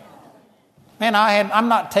 Man, I'm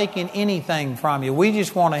not taking anything from you. We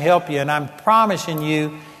just want to help you, and I'm promising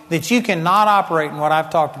you that you cannot operate in what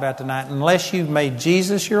I've talked about tonight unless you've made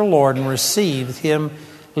Jesus your Lord and received Him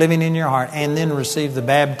living in your heart and then received the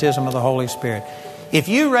baptism of the Holy Spirit. If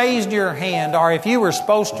you raised your hand, or if you were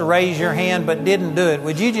supposed to raise your hand but didn't do it,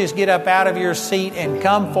 would you just get up out of your seat and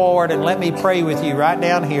come forward and let me pray with you right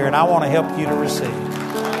down here, and I want to help you to receive.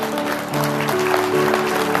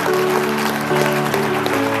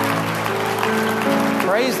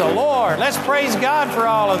 Praise the Lord. Let's praise God for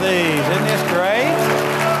all of these. Isn't this great?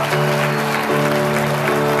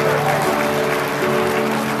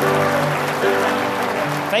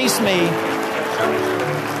 Face me.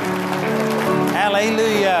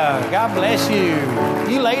 Hallelujah. God bless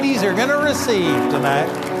you. You ladies are going to receive tonight.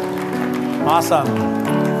 Awesome.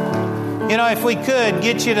 You know, if we could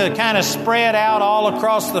get you to kind of spread out all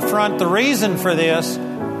across the front, the reason for this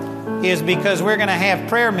is because we're going to have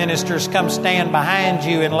prayer ministers come stand behind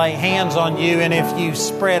you and lay hands on you. And if you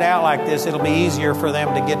spread out like this, it'll be easier for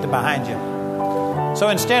them to get to behind you. So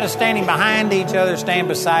instead of standing behind each other, stand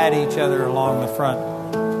beside each other along the front.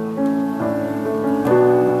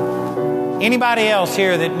 Anybody else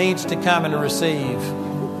here that needs to come and receive?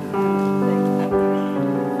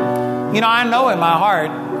 You know, I know in my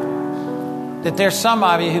heart that there's some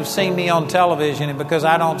of you who've seen me on television, and because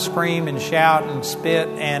I don't scream and shout and spit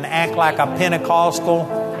and act like a Pentecostal,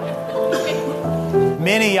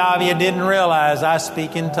 many of you didn't realize I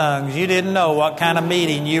speak in tongues. You didn't know what kind of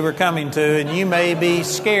meeting you were coming to, and you may be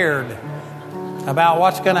scared about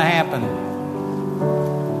what's going to happen.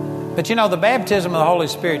 But you know, the baptism of the Holy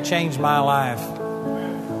Spirit changed my life.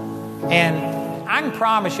 And I can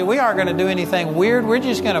promise you, we aren't going to do anything weird. We're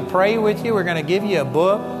just going to pray with you. We're going to give you a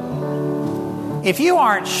book. If you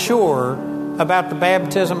aren't sure about the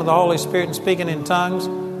baptism of the Holy Spirit and speaking in tongues,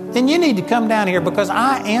 then you need to come down here, because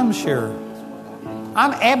I am sure.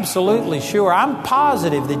 I'm absolutely sure. I'm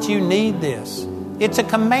positive that you need this. It's a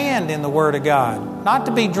command in the Word of God, not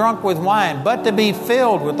to be drunk with wine, but to be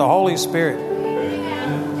filled with the Holy Spirit.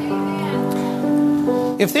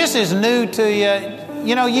 If this is new to you,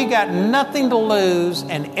 you know, you got nothing to lose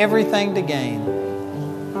and everything to gain.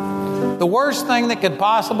 The worst thing that could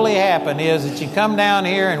possibly happen is that you come down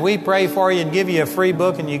here and we pray for you and give you a free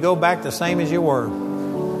book and you go back the same as you were.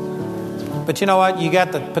 But you know what? You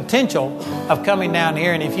got the potential of coming down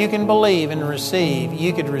here, and if you can believe and receive,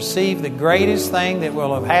 you could receive the greatest thing that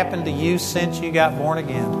will have happened to you since you got born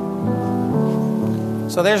again.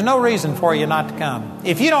 So there's no reason for you not to come.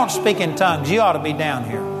 If you don't speak in tongues, you ought to be down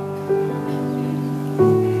here.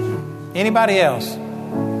 Anybody else?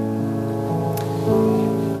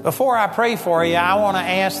 Before I pray for you, I want to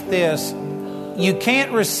ask this. You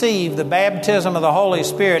can't receive the baptism of the Holy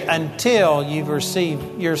Spirit until you've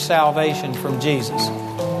received your salvation from Jesus.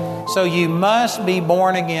 So you must be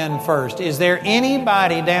born again first. Is there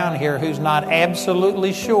anybody down here who's not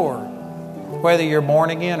absolutely sure whether you're born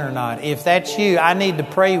again or not? If that's you, I need to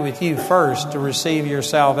pray with you first to receive your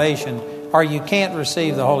salvation, or you can't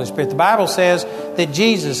receive the Holy Spirit. The Bible says that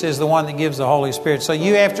Jesus is the one that gives the Holy Spirit. So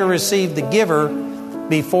you have to receive the giver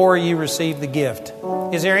before you receive the gift.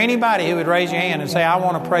 Is there anybody who would raise your hand and say, I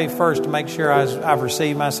want to pray first to make sure I've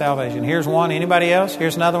received my salvation? Here's one. Anybody else?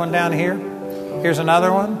 Here's another one down here. Here's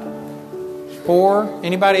another one. 4.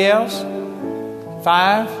 Anybody else?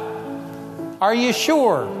 5. Are you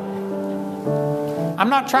sure? I'm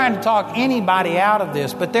not trying to talk anybody out of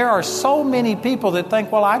this, but there are so many people that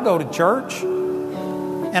think, well, I go to church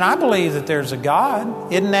and I believe that there's a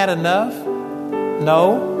God. Isn't that enough?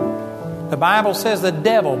 No. The Bible says the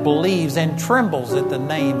devil believes and trembles at the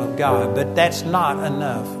name of God, but that's not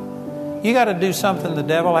enough. You got to do something the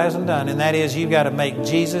devil hasn't done, and that is you've got to make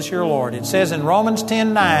Jesus your Lord. It says in Romans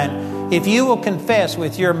 10:9, if you will confess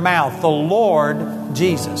with your mouth the Lord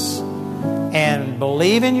Jesus and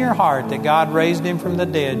believe in your heart that God raised him from the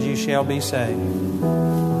dead, you shall be saved.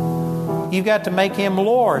 You've got to make him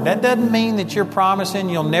Lord. That doesn't mean that you're promising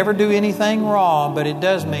you'll never do anything wrong, but it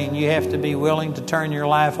does mean you have to be willing to turn your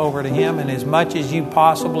life over to him, and as much as you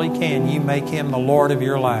possibly can, you make him the Lord of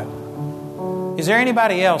your life. Is there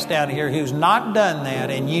anybody else down here who's not done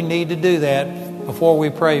that, and you need to do that before we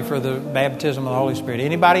pray for the baptism of the Holy Spirit?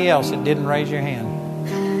 Anybody else that didn't raise your hand?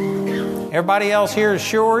 Everybody else here is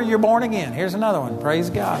sure you're born again. Here's another one. Praise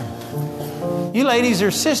God. You ladies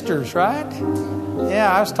are sisters, right? Yeah,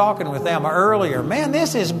 I was talking with them earlier. Man,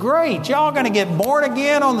 this is great. Y'all going to get born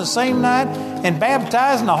again on the same night and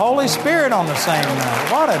baptized in the Holy Spirit on the same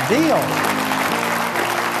night. What a deal.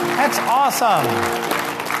 That's awesome.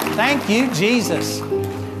 Thank you, Jesus. All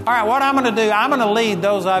right, what I'm going to do, I'm going to lead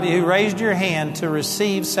those of you who raised your hand to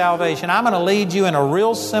receive salvation. I'm going to lead you in a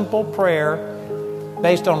real simple prayer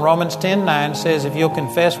based on Romans 10:9. Says, if you'll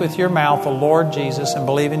confess with your mouth the Lord Jesus and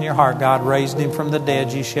believe in your heart God raised him from the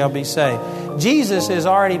dead, you shall be saved. Jesus has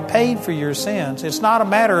already paid for your sins. It's not a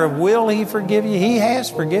matter of will he forgive you. He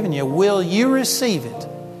has forgiven you. Will you receive it?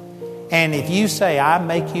 And if you say, I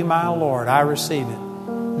make you my Lord, I receive it,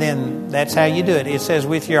 then that's how you do it. It says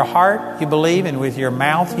with your heart you believe and with your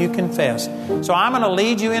mouth you confess. So I'm going to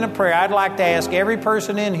lead you in a prayer. I'd like to ask every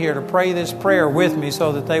person in here to pray this prayer with me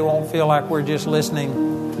so that they won't feel like we're just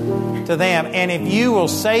listening to them. And if you will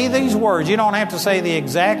say these words, you don't have to say the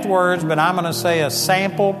exact words, but I'm going to say a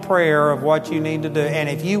sample prayer of what you need to do. And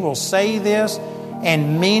if you will say this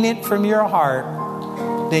and mean it from your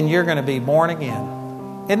heart, then you're going to be born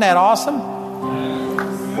again. Isn't that awesome?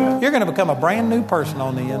 You're going to become a brand new person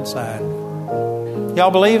on the inside.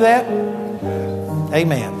 Y'all believe that?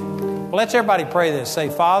 Amen. Well, let's everybody pray this. Say,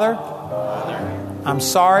 Father, I'm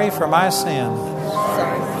sorry for my sin.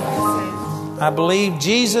 I believe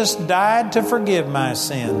Jesus died to forgive my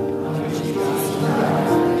sin.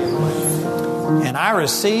 And I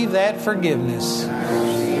receive that forgiveness.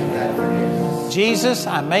 Jesus,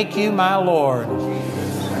 I make you my Lord.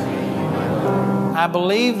 I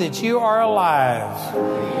believe that you are alive,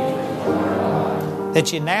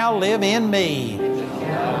 that you now live in me.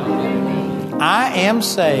 I am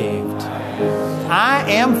saved. I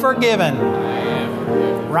am forgiven.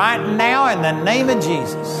 Right now in the name of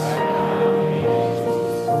Jesus.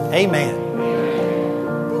 Amen.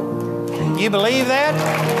 You believe that?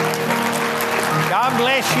 God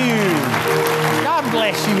bless you. God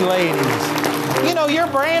bless you, ladies. You know, you're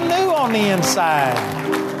brand new on the inside.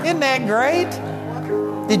 Isn't that great?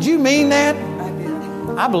 Did you mean that? I did.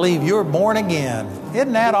 I believe you're born again.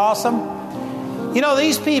 Isn't that awesome? You know,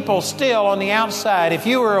 these people still on the outside, if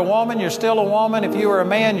you were a woman, you're still a woman. If you were a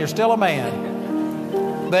man, you're still a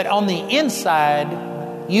man. But on the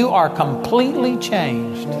inside, you are completely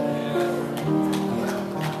changed.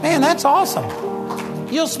 Man, that's awesome.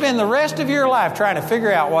 You'll spend the rest of your life trying to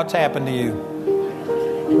figure out what's happened to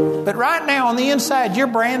you. But right now on the inside, you're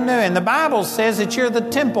brand new. And the Bible says that you're the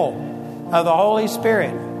temple of the Holy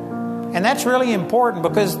Spirit. And that's really important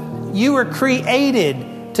because you were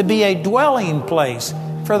created to be a dwelling place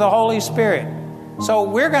for the Holy Spirit. So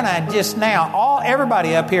we're going to just now,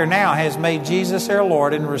 everybody up here now has made Jesus their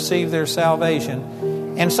Lord and received their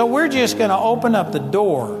salvation. And so we're just going to open up the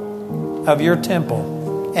door of your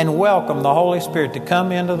temple and welcome the Holy Spirit to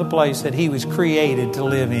come into the place that He was created to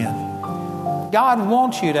live in. God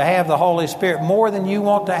wants you to have the Holy Spirit more than you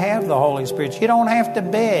want to have the Holy Spirit. You don't have to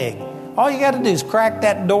beg. All you got to do is crack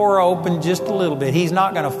that door open just a little bit. He's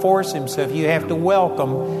not going to force Himself. You have to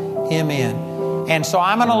welcome Him in. And so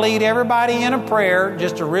I'm going to lead everybody in a prayer,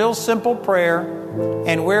 just a real simple prayer,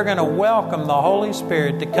 and we're going to welcome the Holy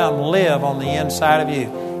Spirit to come live on the inside of you.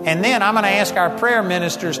 And then I'm going to ask our prayer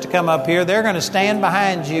ministers to come up here. They're going to stand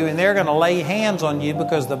behind you and they're going to lay hands on you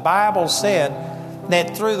because the Bible said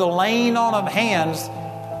that through the laying on of hands,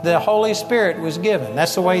 the Holy Spirit was given.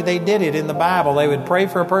 That's the way they did it in the Bible. They would pray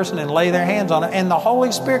for a person and lay their hands on it. And the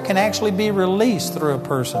Holy Spirit can actually be released through a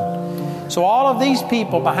person. So all of these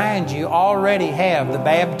people behind you already have the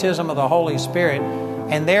baptism of the Holy Spirit.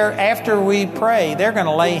 And after we pray, they're going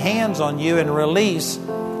to lay hands on you and release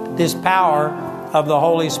this power of the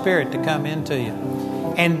Holy Spirit to come into you.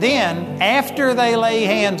 And then after they lay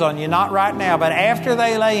hands on you, not right now, but after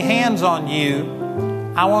they lay hands on you,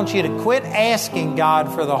 I want you to quit asking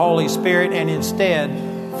God for the Holy Spirit and instead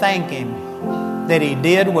thank Him that He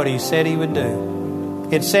did what He said He would do.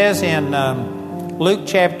 It says in Luke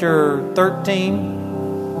chapter 13,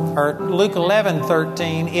 or Luke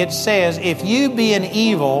 11:13, it says, if you being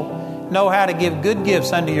evil know how to give good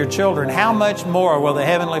gifts unto your children, how much more will the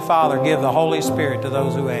Heavenly Father give the Holy Spirit to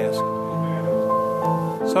those who ask?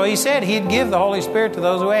 So He said He'd give the Holy Spirit to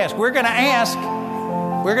those who ask. We're going to ask.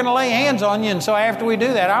 We're going to lay hands on you. And so after we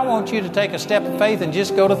do that, I want you to take a step of faith and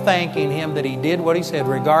just go to thanking Him that He did what He said,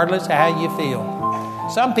 regardless of how you feel.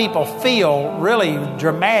 Some people feel really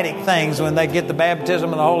dramatic things when they get the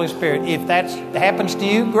baptism of the Holy Spirit. If that happens to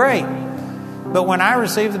you, great. But when I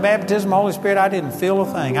received the baptism of the Holy Spirit, I didn't feel a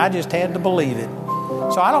thing. I just had to believe it.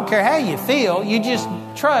 So I don't care how you feel. You just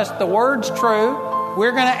trust the Word's true.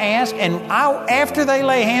 We're going to ask, and after they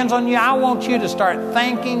lay hands on you, I want you to start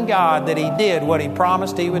thanking God that He did what He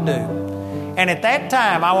promised He would do. And at that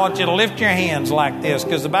time, I want you to lift your hands like this,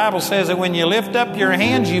 because the Bible says that when you lift up your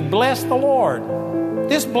hands, you bless the Lord.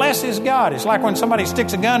 This blesses God. It's like when somebody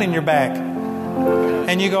sticks a gun in your back,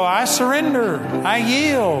 and you go, I surrender, I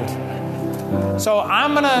yield. So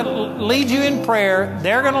I'm going to lead you in prayer.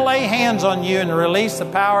 They're going to lay hands on you and release the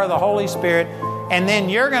power of the Holy Spirit, and then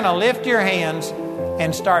you're going to lift your hands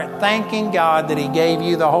and start thanking God that He gave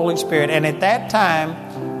you the Holy Spirit. And at that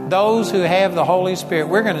time, those who have the Holy Spirit,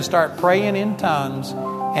 we're going to start praying in tongues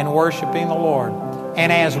and worshiping the Lord.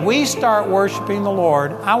 And as we start worshiping the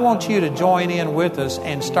Lord, I want you to join in with us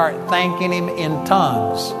and start thanking Him in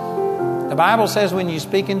tongues. The Bible says when you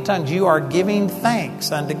speak in tongues, you are giving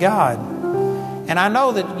thanks unto God. And I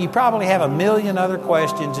know that you probably have a million other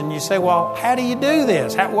questions, and you say, well, how do you do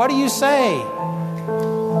this? What do you say?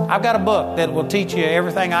 I've got a book that will teach you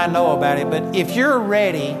everything I know about it, but if you're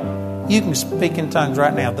ready, you can speak in tongues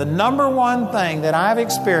right now. The number one thing that I've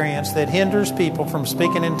experienced that hinders people from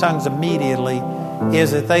speaking in tongues immediately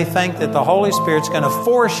is that they think that the Holy Spirit's going to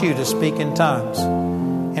force you to speak in tongues.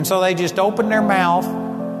 And so they just open their mouth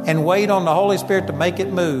and wait on the Holy Spirit to make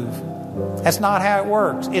it move. That's not how it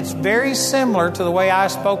works. It's very similar to the way I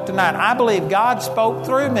spoke tonight. I believe God spoke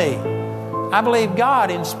through me. I believe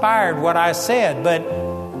God inspired what I said. But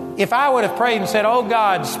if I would have prayed and said, oh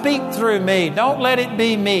God, speak through me. Don't let it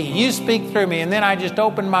be me. You speak through me. And then I just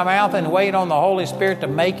opened my mouth and wait on the Holy Spirit to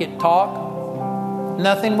make it talk,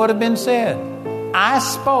 nothing would have been said. I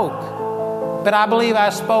spoke, but I believe I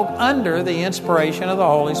spoke under the inspiration of the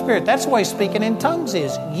Holy Spirit. That's the way speaking in tongues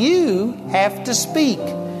is. You have to speak.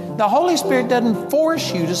 The Holy Spirit doesn't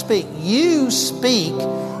force you to speak. You speak,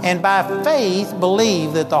 and by faith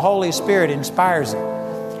believe that the Holy Spirit inspires it.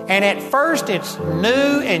 And at first it's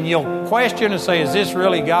new, and you'll question and say, is this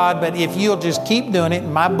really God? But if you'll just keep doing it,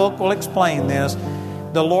 and my book will explain this,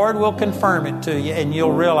 the Lord will confirm it to you, and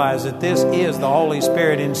you'll realize that this is the Holy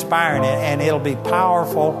Spirit inspiring it, and it'll be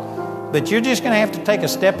powerful. But you're just going to have to take a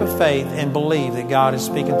step of faith and believe that God is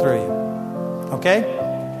speaking through you. Okay?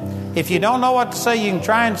 If you don't know what to say, you can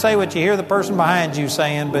try and say what you hear the person behind you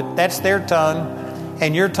saying, but that's their tongue,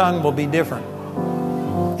 and your tongue will be different.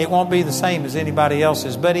 It won't be the same as anybody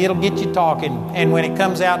else's, but it'll get you talking. And when it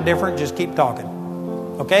comes out different, just keep talking.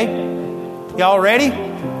 Okay? Y'all ready?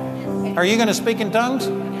 Are you going to speak in tongues?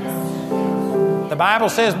 The Bible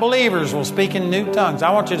says believers will speak in new tongues.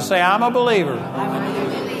 I want you to say, I'm a believer.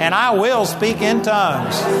 And I will speak in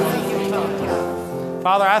tongues.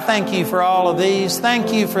 Father, I thank you for all of these.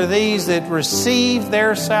 Thank you for these that receive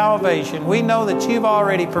their salvation. We know that you've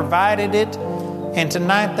already provided it. And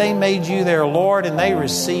tonight they made you their Lord and they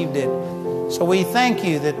received it. So we thank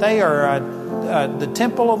you that they are the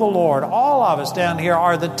temple of the Lord. All of us down here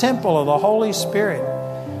are the temple of the Holy Spirit.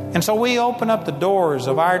 And so we open up the doors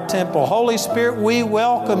of our temple. Holy Spirit, we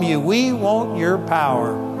welcome you. We want your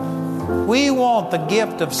power. We want the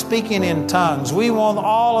gift of speaking in tongues. We want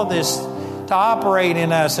all of this to operate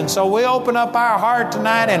in us. And so we open up our heart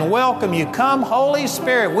tonight and welcome you. Come, Holy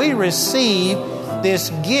Spirit. We receive this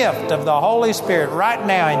gift of the Holy Spirit right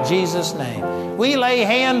now in Jesus' name. We lay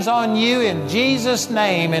hands on you in Jesus'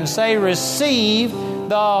 name and say, receive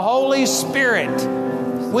the Holy Spirit.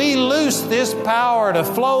 We loose this power to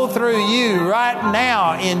flow through you right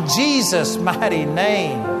now in Jesus' mighty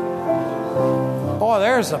name. Boy,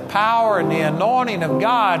 there's the power and the anointing of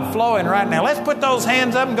God flowing right now. Let's put those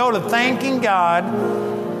hands up and go to thanking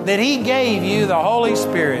God that He gave you the Holy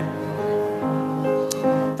Spirit.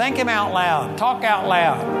 Thank Him out loud. Talk out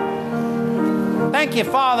loud. Thank you,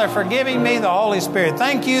 Father, for giving me the Holy Spirit.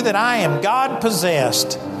 Thank you that I am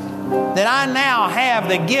God-possessed. That I now have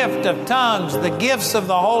the gift of tongues, the gifts of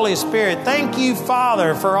the Holy Spirit. Thank you,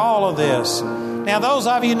 Father, for all of this. Now, those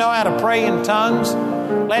of you know how to pray in tongues,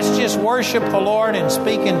 let's just worship the Lord and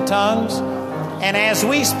speak in tongues. And as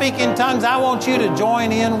we speak in tongues, I want you to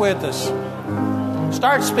join in with us.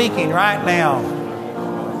 Start speaking right now.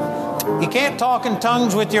 You can't talk in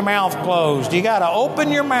tongues with your mouth closed. You got to open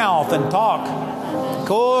your mouth and talk.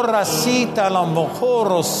 Corasita la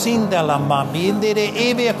mojoro sinda la mambindere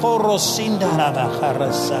eve corosinda la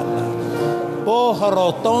bajarasana.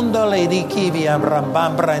 Pohorotonda le dikivia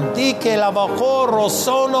rambambrantique la vacoro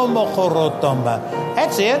sono mojorotomba.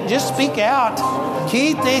 That's it. Just speak out.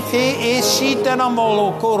 Kite te eshita na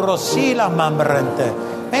molo corosila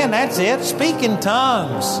mambrante. Man, that's it. Speak in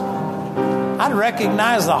tongues. I'd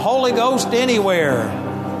recognize the Holy Ghost anywhere.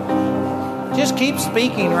 Just keep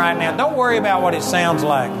speaking right now. Don't worry about what it sounds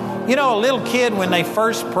like. You know, a little kid, when they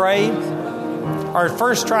first pray or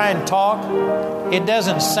first try and talk, it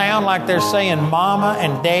doesn't sound like they're saying mama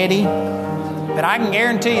and daddy. But I can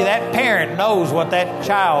guarantee you that parent knows what that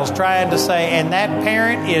child's trying to say, and that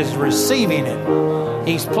parent is receiving it.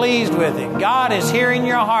 He's pleased with it. God is hearing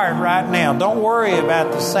your heart right now. Don't worry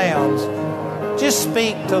about the sounds. Just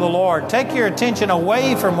speak to the Lord. Take your attention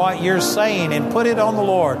away from what you're saying and put it on the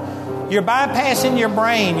Lord. You're bypassing your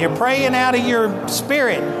brain. You're praying out of your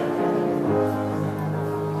spirit.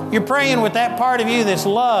 You're praying with that part of you that's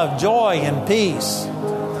love, joy, and peace.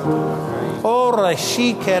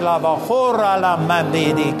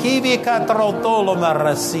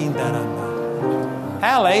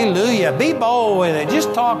 Hallelujah. Be bold with it.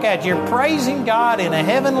 Just talk out. You're praising God in a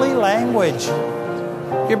heavenly language.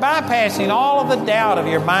 You're bypassing all of the doubt of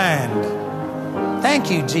your mind.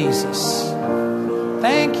 Thank you, Jesus.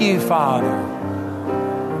 Thank you, Father.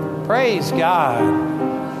 Praise God.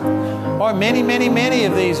 Boy, many, many, many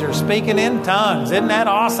of these are speaking in tongues. Isn't that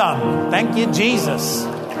awesome? Thank you, Jesus.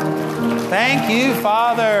 Thank you,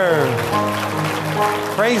 Father.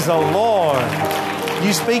 Praise the Lord.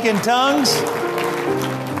 You speak in tongues?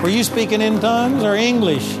 Were you speaking in tongues or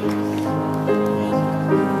English?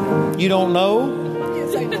 You don't know?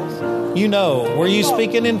 Yes, I know. You know. Were you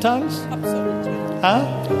speaking in tongues? Absolutely.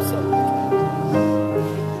 Huh?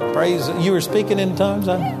 Praise. You were speaking in tongues?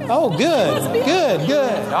 Huh? Oh, good. Good.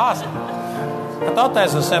 Awesome. I thought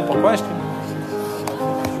that's a simple question.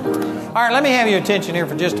 All right, let me have your attention here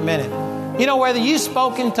for just a minute. You know, whether you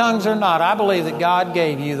spoke in tongues or not, I believe that God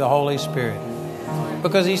gave you the Holy Spirit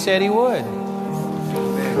because He said He would.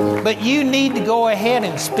 But you need to go ahead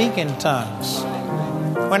and speak in tongues.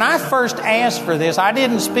 When I first asked for this, I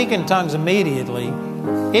didn't speak in tongues immediately.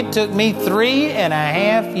 It took me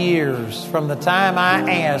 3.5 years from the time I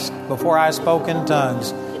asked before I spoke in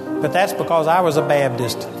tongues. But that's because I was a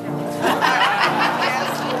Baptist.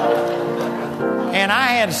 And I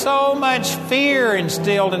had so much fear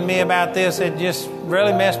instilled in me about this, it just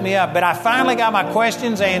really messed me up. But I finally got my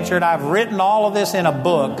questions answered. I've written all of this in a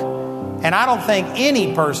book. And I don't think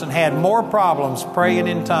any person had more problems praying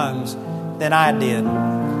in tongues than I did.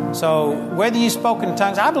 So whether you spoke in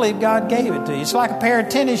tongues, I believe God gave it to you. It's like a pair of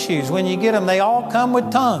tennis shoes. When you get them, they all come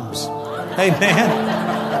with tongues.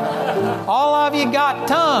 Amen. All of you got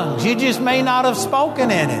tongues. You just may not have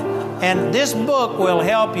spoken in it. And this book will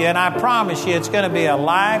help you, and I promise you it's going to be a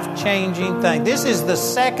life-changing thing. This is the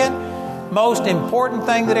second most important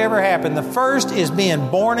thing that ever happened. The first is being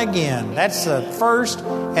born again. That's the first,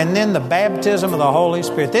 and then the baptism of the Holy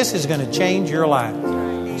Spirit. This is going to change your life.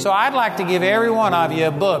 So I'd like to give every one of you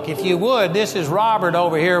a book. If you would, this is Robert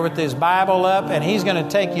over here with his Bible up, and he's going to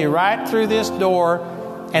take you right through this door.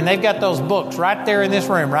 And they've got those books right there in this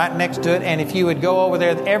room, right next to it. And if you would go over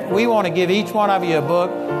there, we want to give each one of you a book.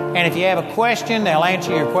 And if you have a question, they'll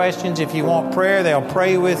answer your questions. If you want prayer, they'll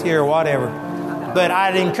pray with you or whatever. But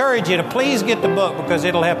I'd encourage you to please get the book because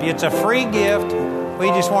it'll help you. It's a free gift. We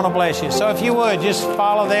just want to bless you. So if you would, just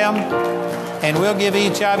follow them, and we'll give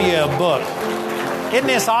each of you a book. Isn't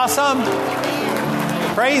this awesome?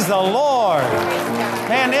 Praise the Lord.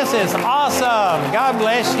 Man, this is awesome. God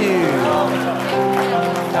bless you.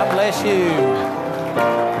 God bless you.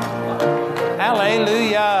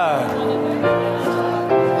 Hallelujah.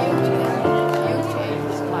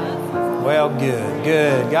 Well,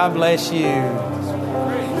 good. God bless you.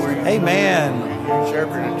 Amen.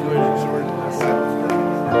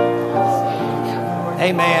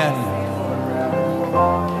 Amen.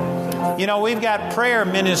 You know, we've got prayer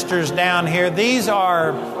ministers down here. These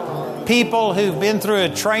are people who've been through a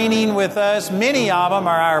training with us. Many of them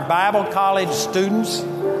are our Bible college students.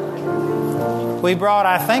 We brought,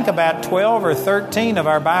 I think, about 12 or 13 of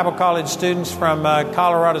our Bible college students from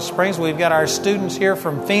Colorado Springs. We've got our students here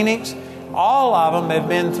from Phoenix. All of them have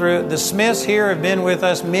been through. The Smiths here have been with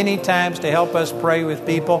us many times to help us pray with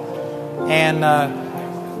people.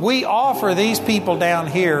 And we offer these people down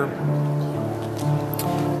here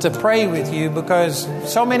to pray with you because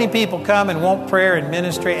so many people come and want prayer and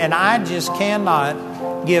ministry, and I just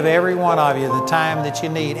cannot give every one of you the time that you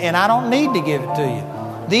need. And I don't need to give it to you.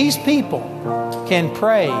 These people can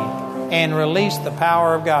pray and release the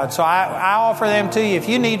power of God. So I offer them to you. If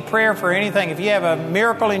you need prayer for anything, if you have a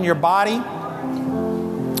miracle in your body,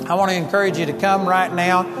 I want to encourage you to come right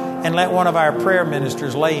now and let one of our prayer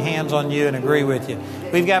ministers lay hands on you and agree with you.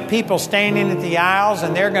 We've got people standing at the aisles,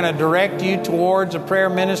 and they're going to direct you towards a prayer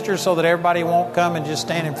minister so that everybody won't come and just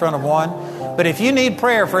stand in front of one. But if you need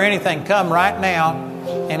prayer for anything, come right now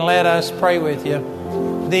and let us pray with you.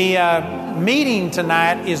 The meeting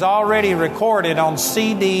tonight is already recorded on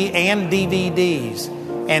CD and DVDs,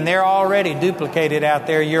 and they're already duplicated out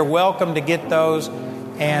there. You're welcome to get those,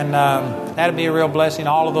 and that'll be a real blessing,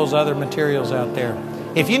 all of those other materials out there.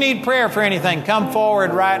 If you need prayer for anything, come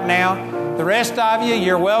forward right now. The rest of you,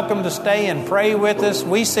 you're welcome to stay and pray with us.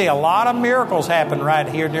 We see a lot of miracles happen right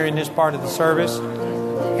here during this part of the service,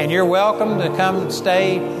 and you're welcome to come and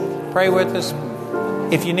stay, pray with us.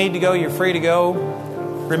 If you need to go, you're free to go.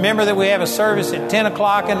 Remember that we have a service at 10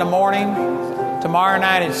 o'clock in the morning, tomorrow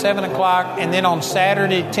night at 7 o'clock, and then on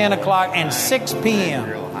Saturday at 10 o'clock and 6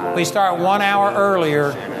 p.m. We start 1 hour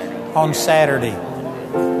earlier on Saturday.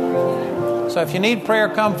 So if you need prayer,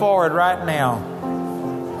 come forward right now.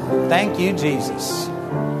 Thank you, Jesus.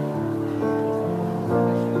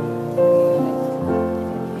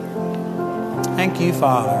 Thank you,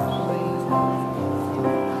 Father.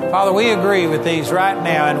 Father, we agree with these right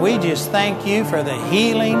now, and we just thank you for the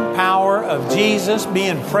healing power of Jesus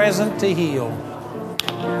being present to heal.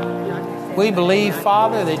 We believe,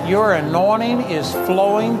 Father, that your anointing is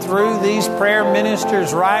flowing through these prayer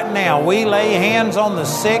ministers right now. We lay hands on the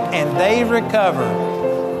sick and they recover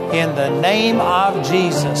in the name of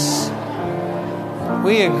Jesus.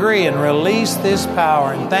 We agree and release this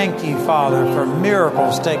power, and thank you, Father, for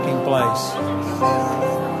miracles taking place.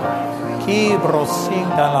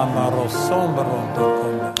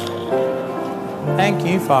 Thank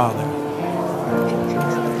you, Father.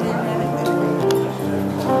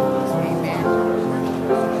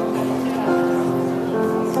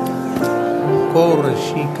 Corre,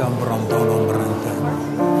 chica, brandono, brante.